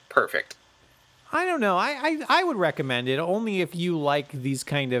 yes, perfect. I don't know. I would recommend it only if you like these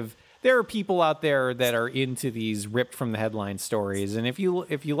kind of. There are people out there that are into these ripped from the headline stories, and if you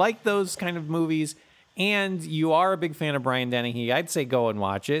like those kind of movies, and you are a big fan of Brian Dennehy, I'd say go and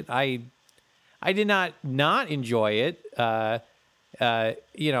watch it. I did not enjoy it.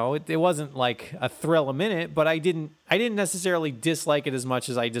 You know, it wasn't like a thrill a minute, but I didn't necessarily dislike it as much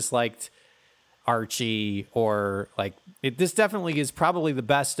as I disliked Archie, or like this definitely is probably the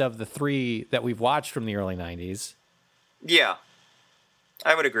best of the three that we've watched from the early 90s. Yeah,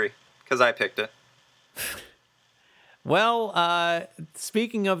 I would agree, because I picked it. Well,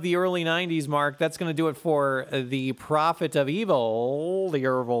 speaking of the early 90s, Mark, that's going to do it for the Prophet of Evil, the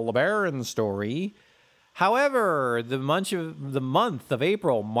Ervil LeBaron story. However, the month of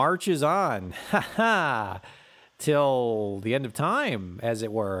April marches on, till the end of time, as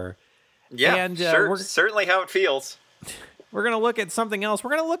it were. Yeah, and, certainly how it feels. We're going to look at something else. We're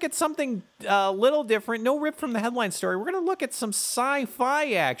going to look at something a little different. No rip from the headline story. We're going to look at some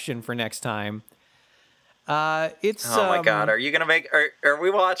sci-fi action for next time. It's oh my god, are you gonna make are we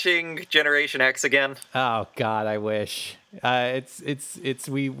watching Generation X again? Oh god, I wish.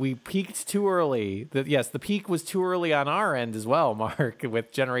 We peaked too early. The peak was too early on our end as well, Mark,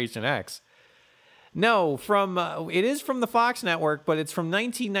 with Generation X. No, it is from the Fox network, but it's from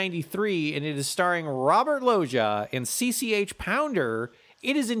 1993, and it is starring Robert Loggia and CCH Pounder.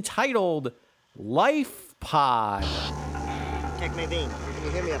 It is entitled Life Pod. Tech Mavine, can you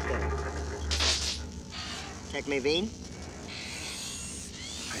hear me up there? Tech Mavine?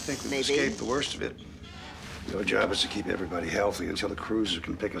 I think we've Maybe. escaped the worst of it. Your job is to keep everybody healthy until the cruiser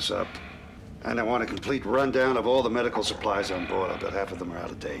can pick us up. And I want a complete rundown of all the medical supplies on board. I bet half of them are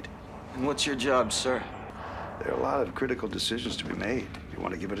out of date. And what's your job, sir? There are a lot of critical decisions to be made. You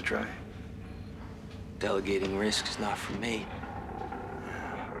want to give it a try? Delegating risk is not for me.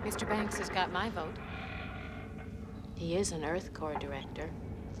 Mr. Banks has got my vote. He is an Earth Corps director.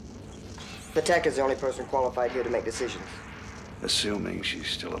 The tech is the only person qualified here to make decisions. Assuming she's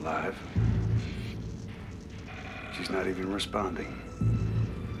still alive. She's not even responding.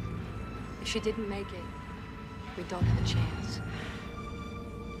 If she didn't make it, we don't have a chance.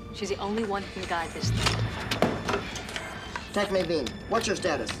 She's the only one who can guide this thing. Tech Mavine, what's your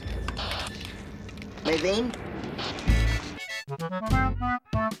status? Mavine?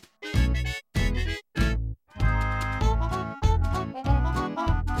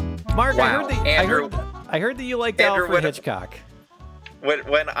 Mark, Wow, Andrew. I heard that you liked Andrew, Alfred what- Hitchcock.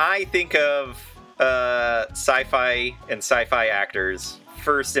 When I think of sci-fi and sci-fi actors,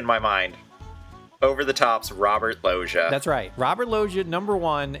 first in my mind, over the top's Robert Loggia. That's right. Robert Loggia, number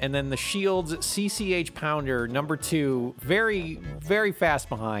one, and then the Shield's CCH Pounder, number two, very, very fast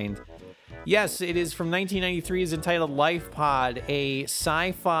behind. Yes, it is from 1993. It's entitled Life Pod, a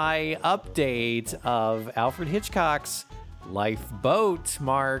sci-fi update of Alfred Hitchcock's Lifeboat,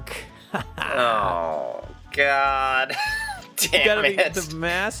 Mark. Oh, God. You gotta Damn be it. the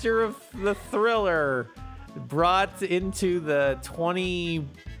master of the thriller, brought into the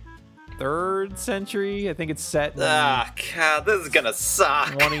 23rd century. I think it's set in Ah, God, this is gonna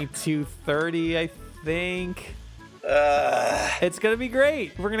suck. 2230, I think. It's gonna be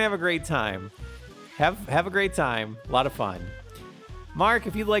great. We're gonna have a great time. Have a great time. A lot of fun. Mark,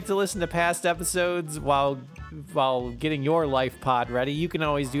 if you'd like to listen to past episodes while getting your life pod ready, you can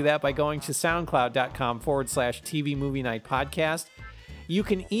always do that by going to soundcloud.com/TV Movie Night Podcast. You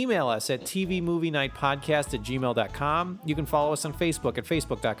can email us at tvmovienightpodcast@gmail.com. You can follow us on Facebook at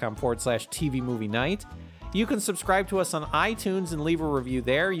facebook.com/TV Movie Night. You can subscribe to us on iTunes and leave a review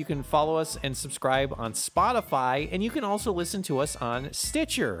there. You can follow us and subscribe on Spotify, and you can also listen to us on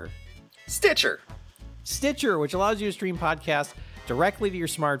Stitcher, which allows you to stream podcasts directly to your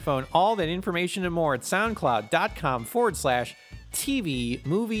smartphone. All that information and more at soundcloud.com/TV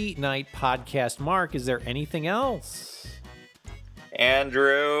Movie Night Podcast. Mark, is there anything else?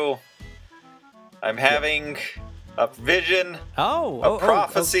 Andrew, I'm having a vision, a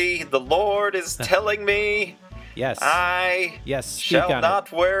prophecy. The Lord is telling me yes, I speak shall on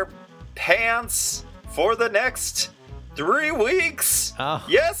not wear pants for the next 3 weeks. Oh.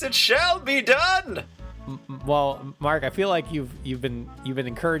 Yes, it shall be done. Well, Mark, I feel like you've been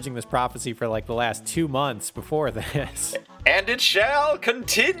encouraging this prophecy for like the last 2 months before this. And it shall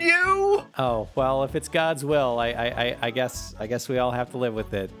continue. Oh, well, if it's God's will, I guess we all have to live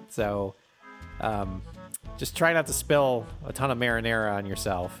with it. So, just try not to spill a ton of marinara on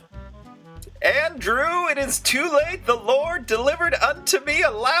yourself. Andrew, it is too late. The Lord delivered unto me a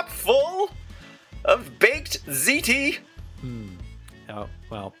lap full of baked ziti. Oh,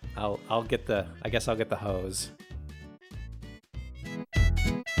 well, I'll get the hose.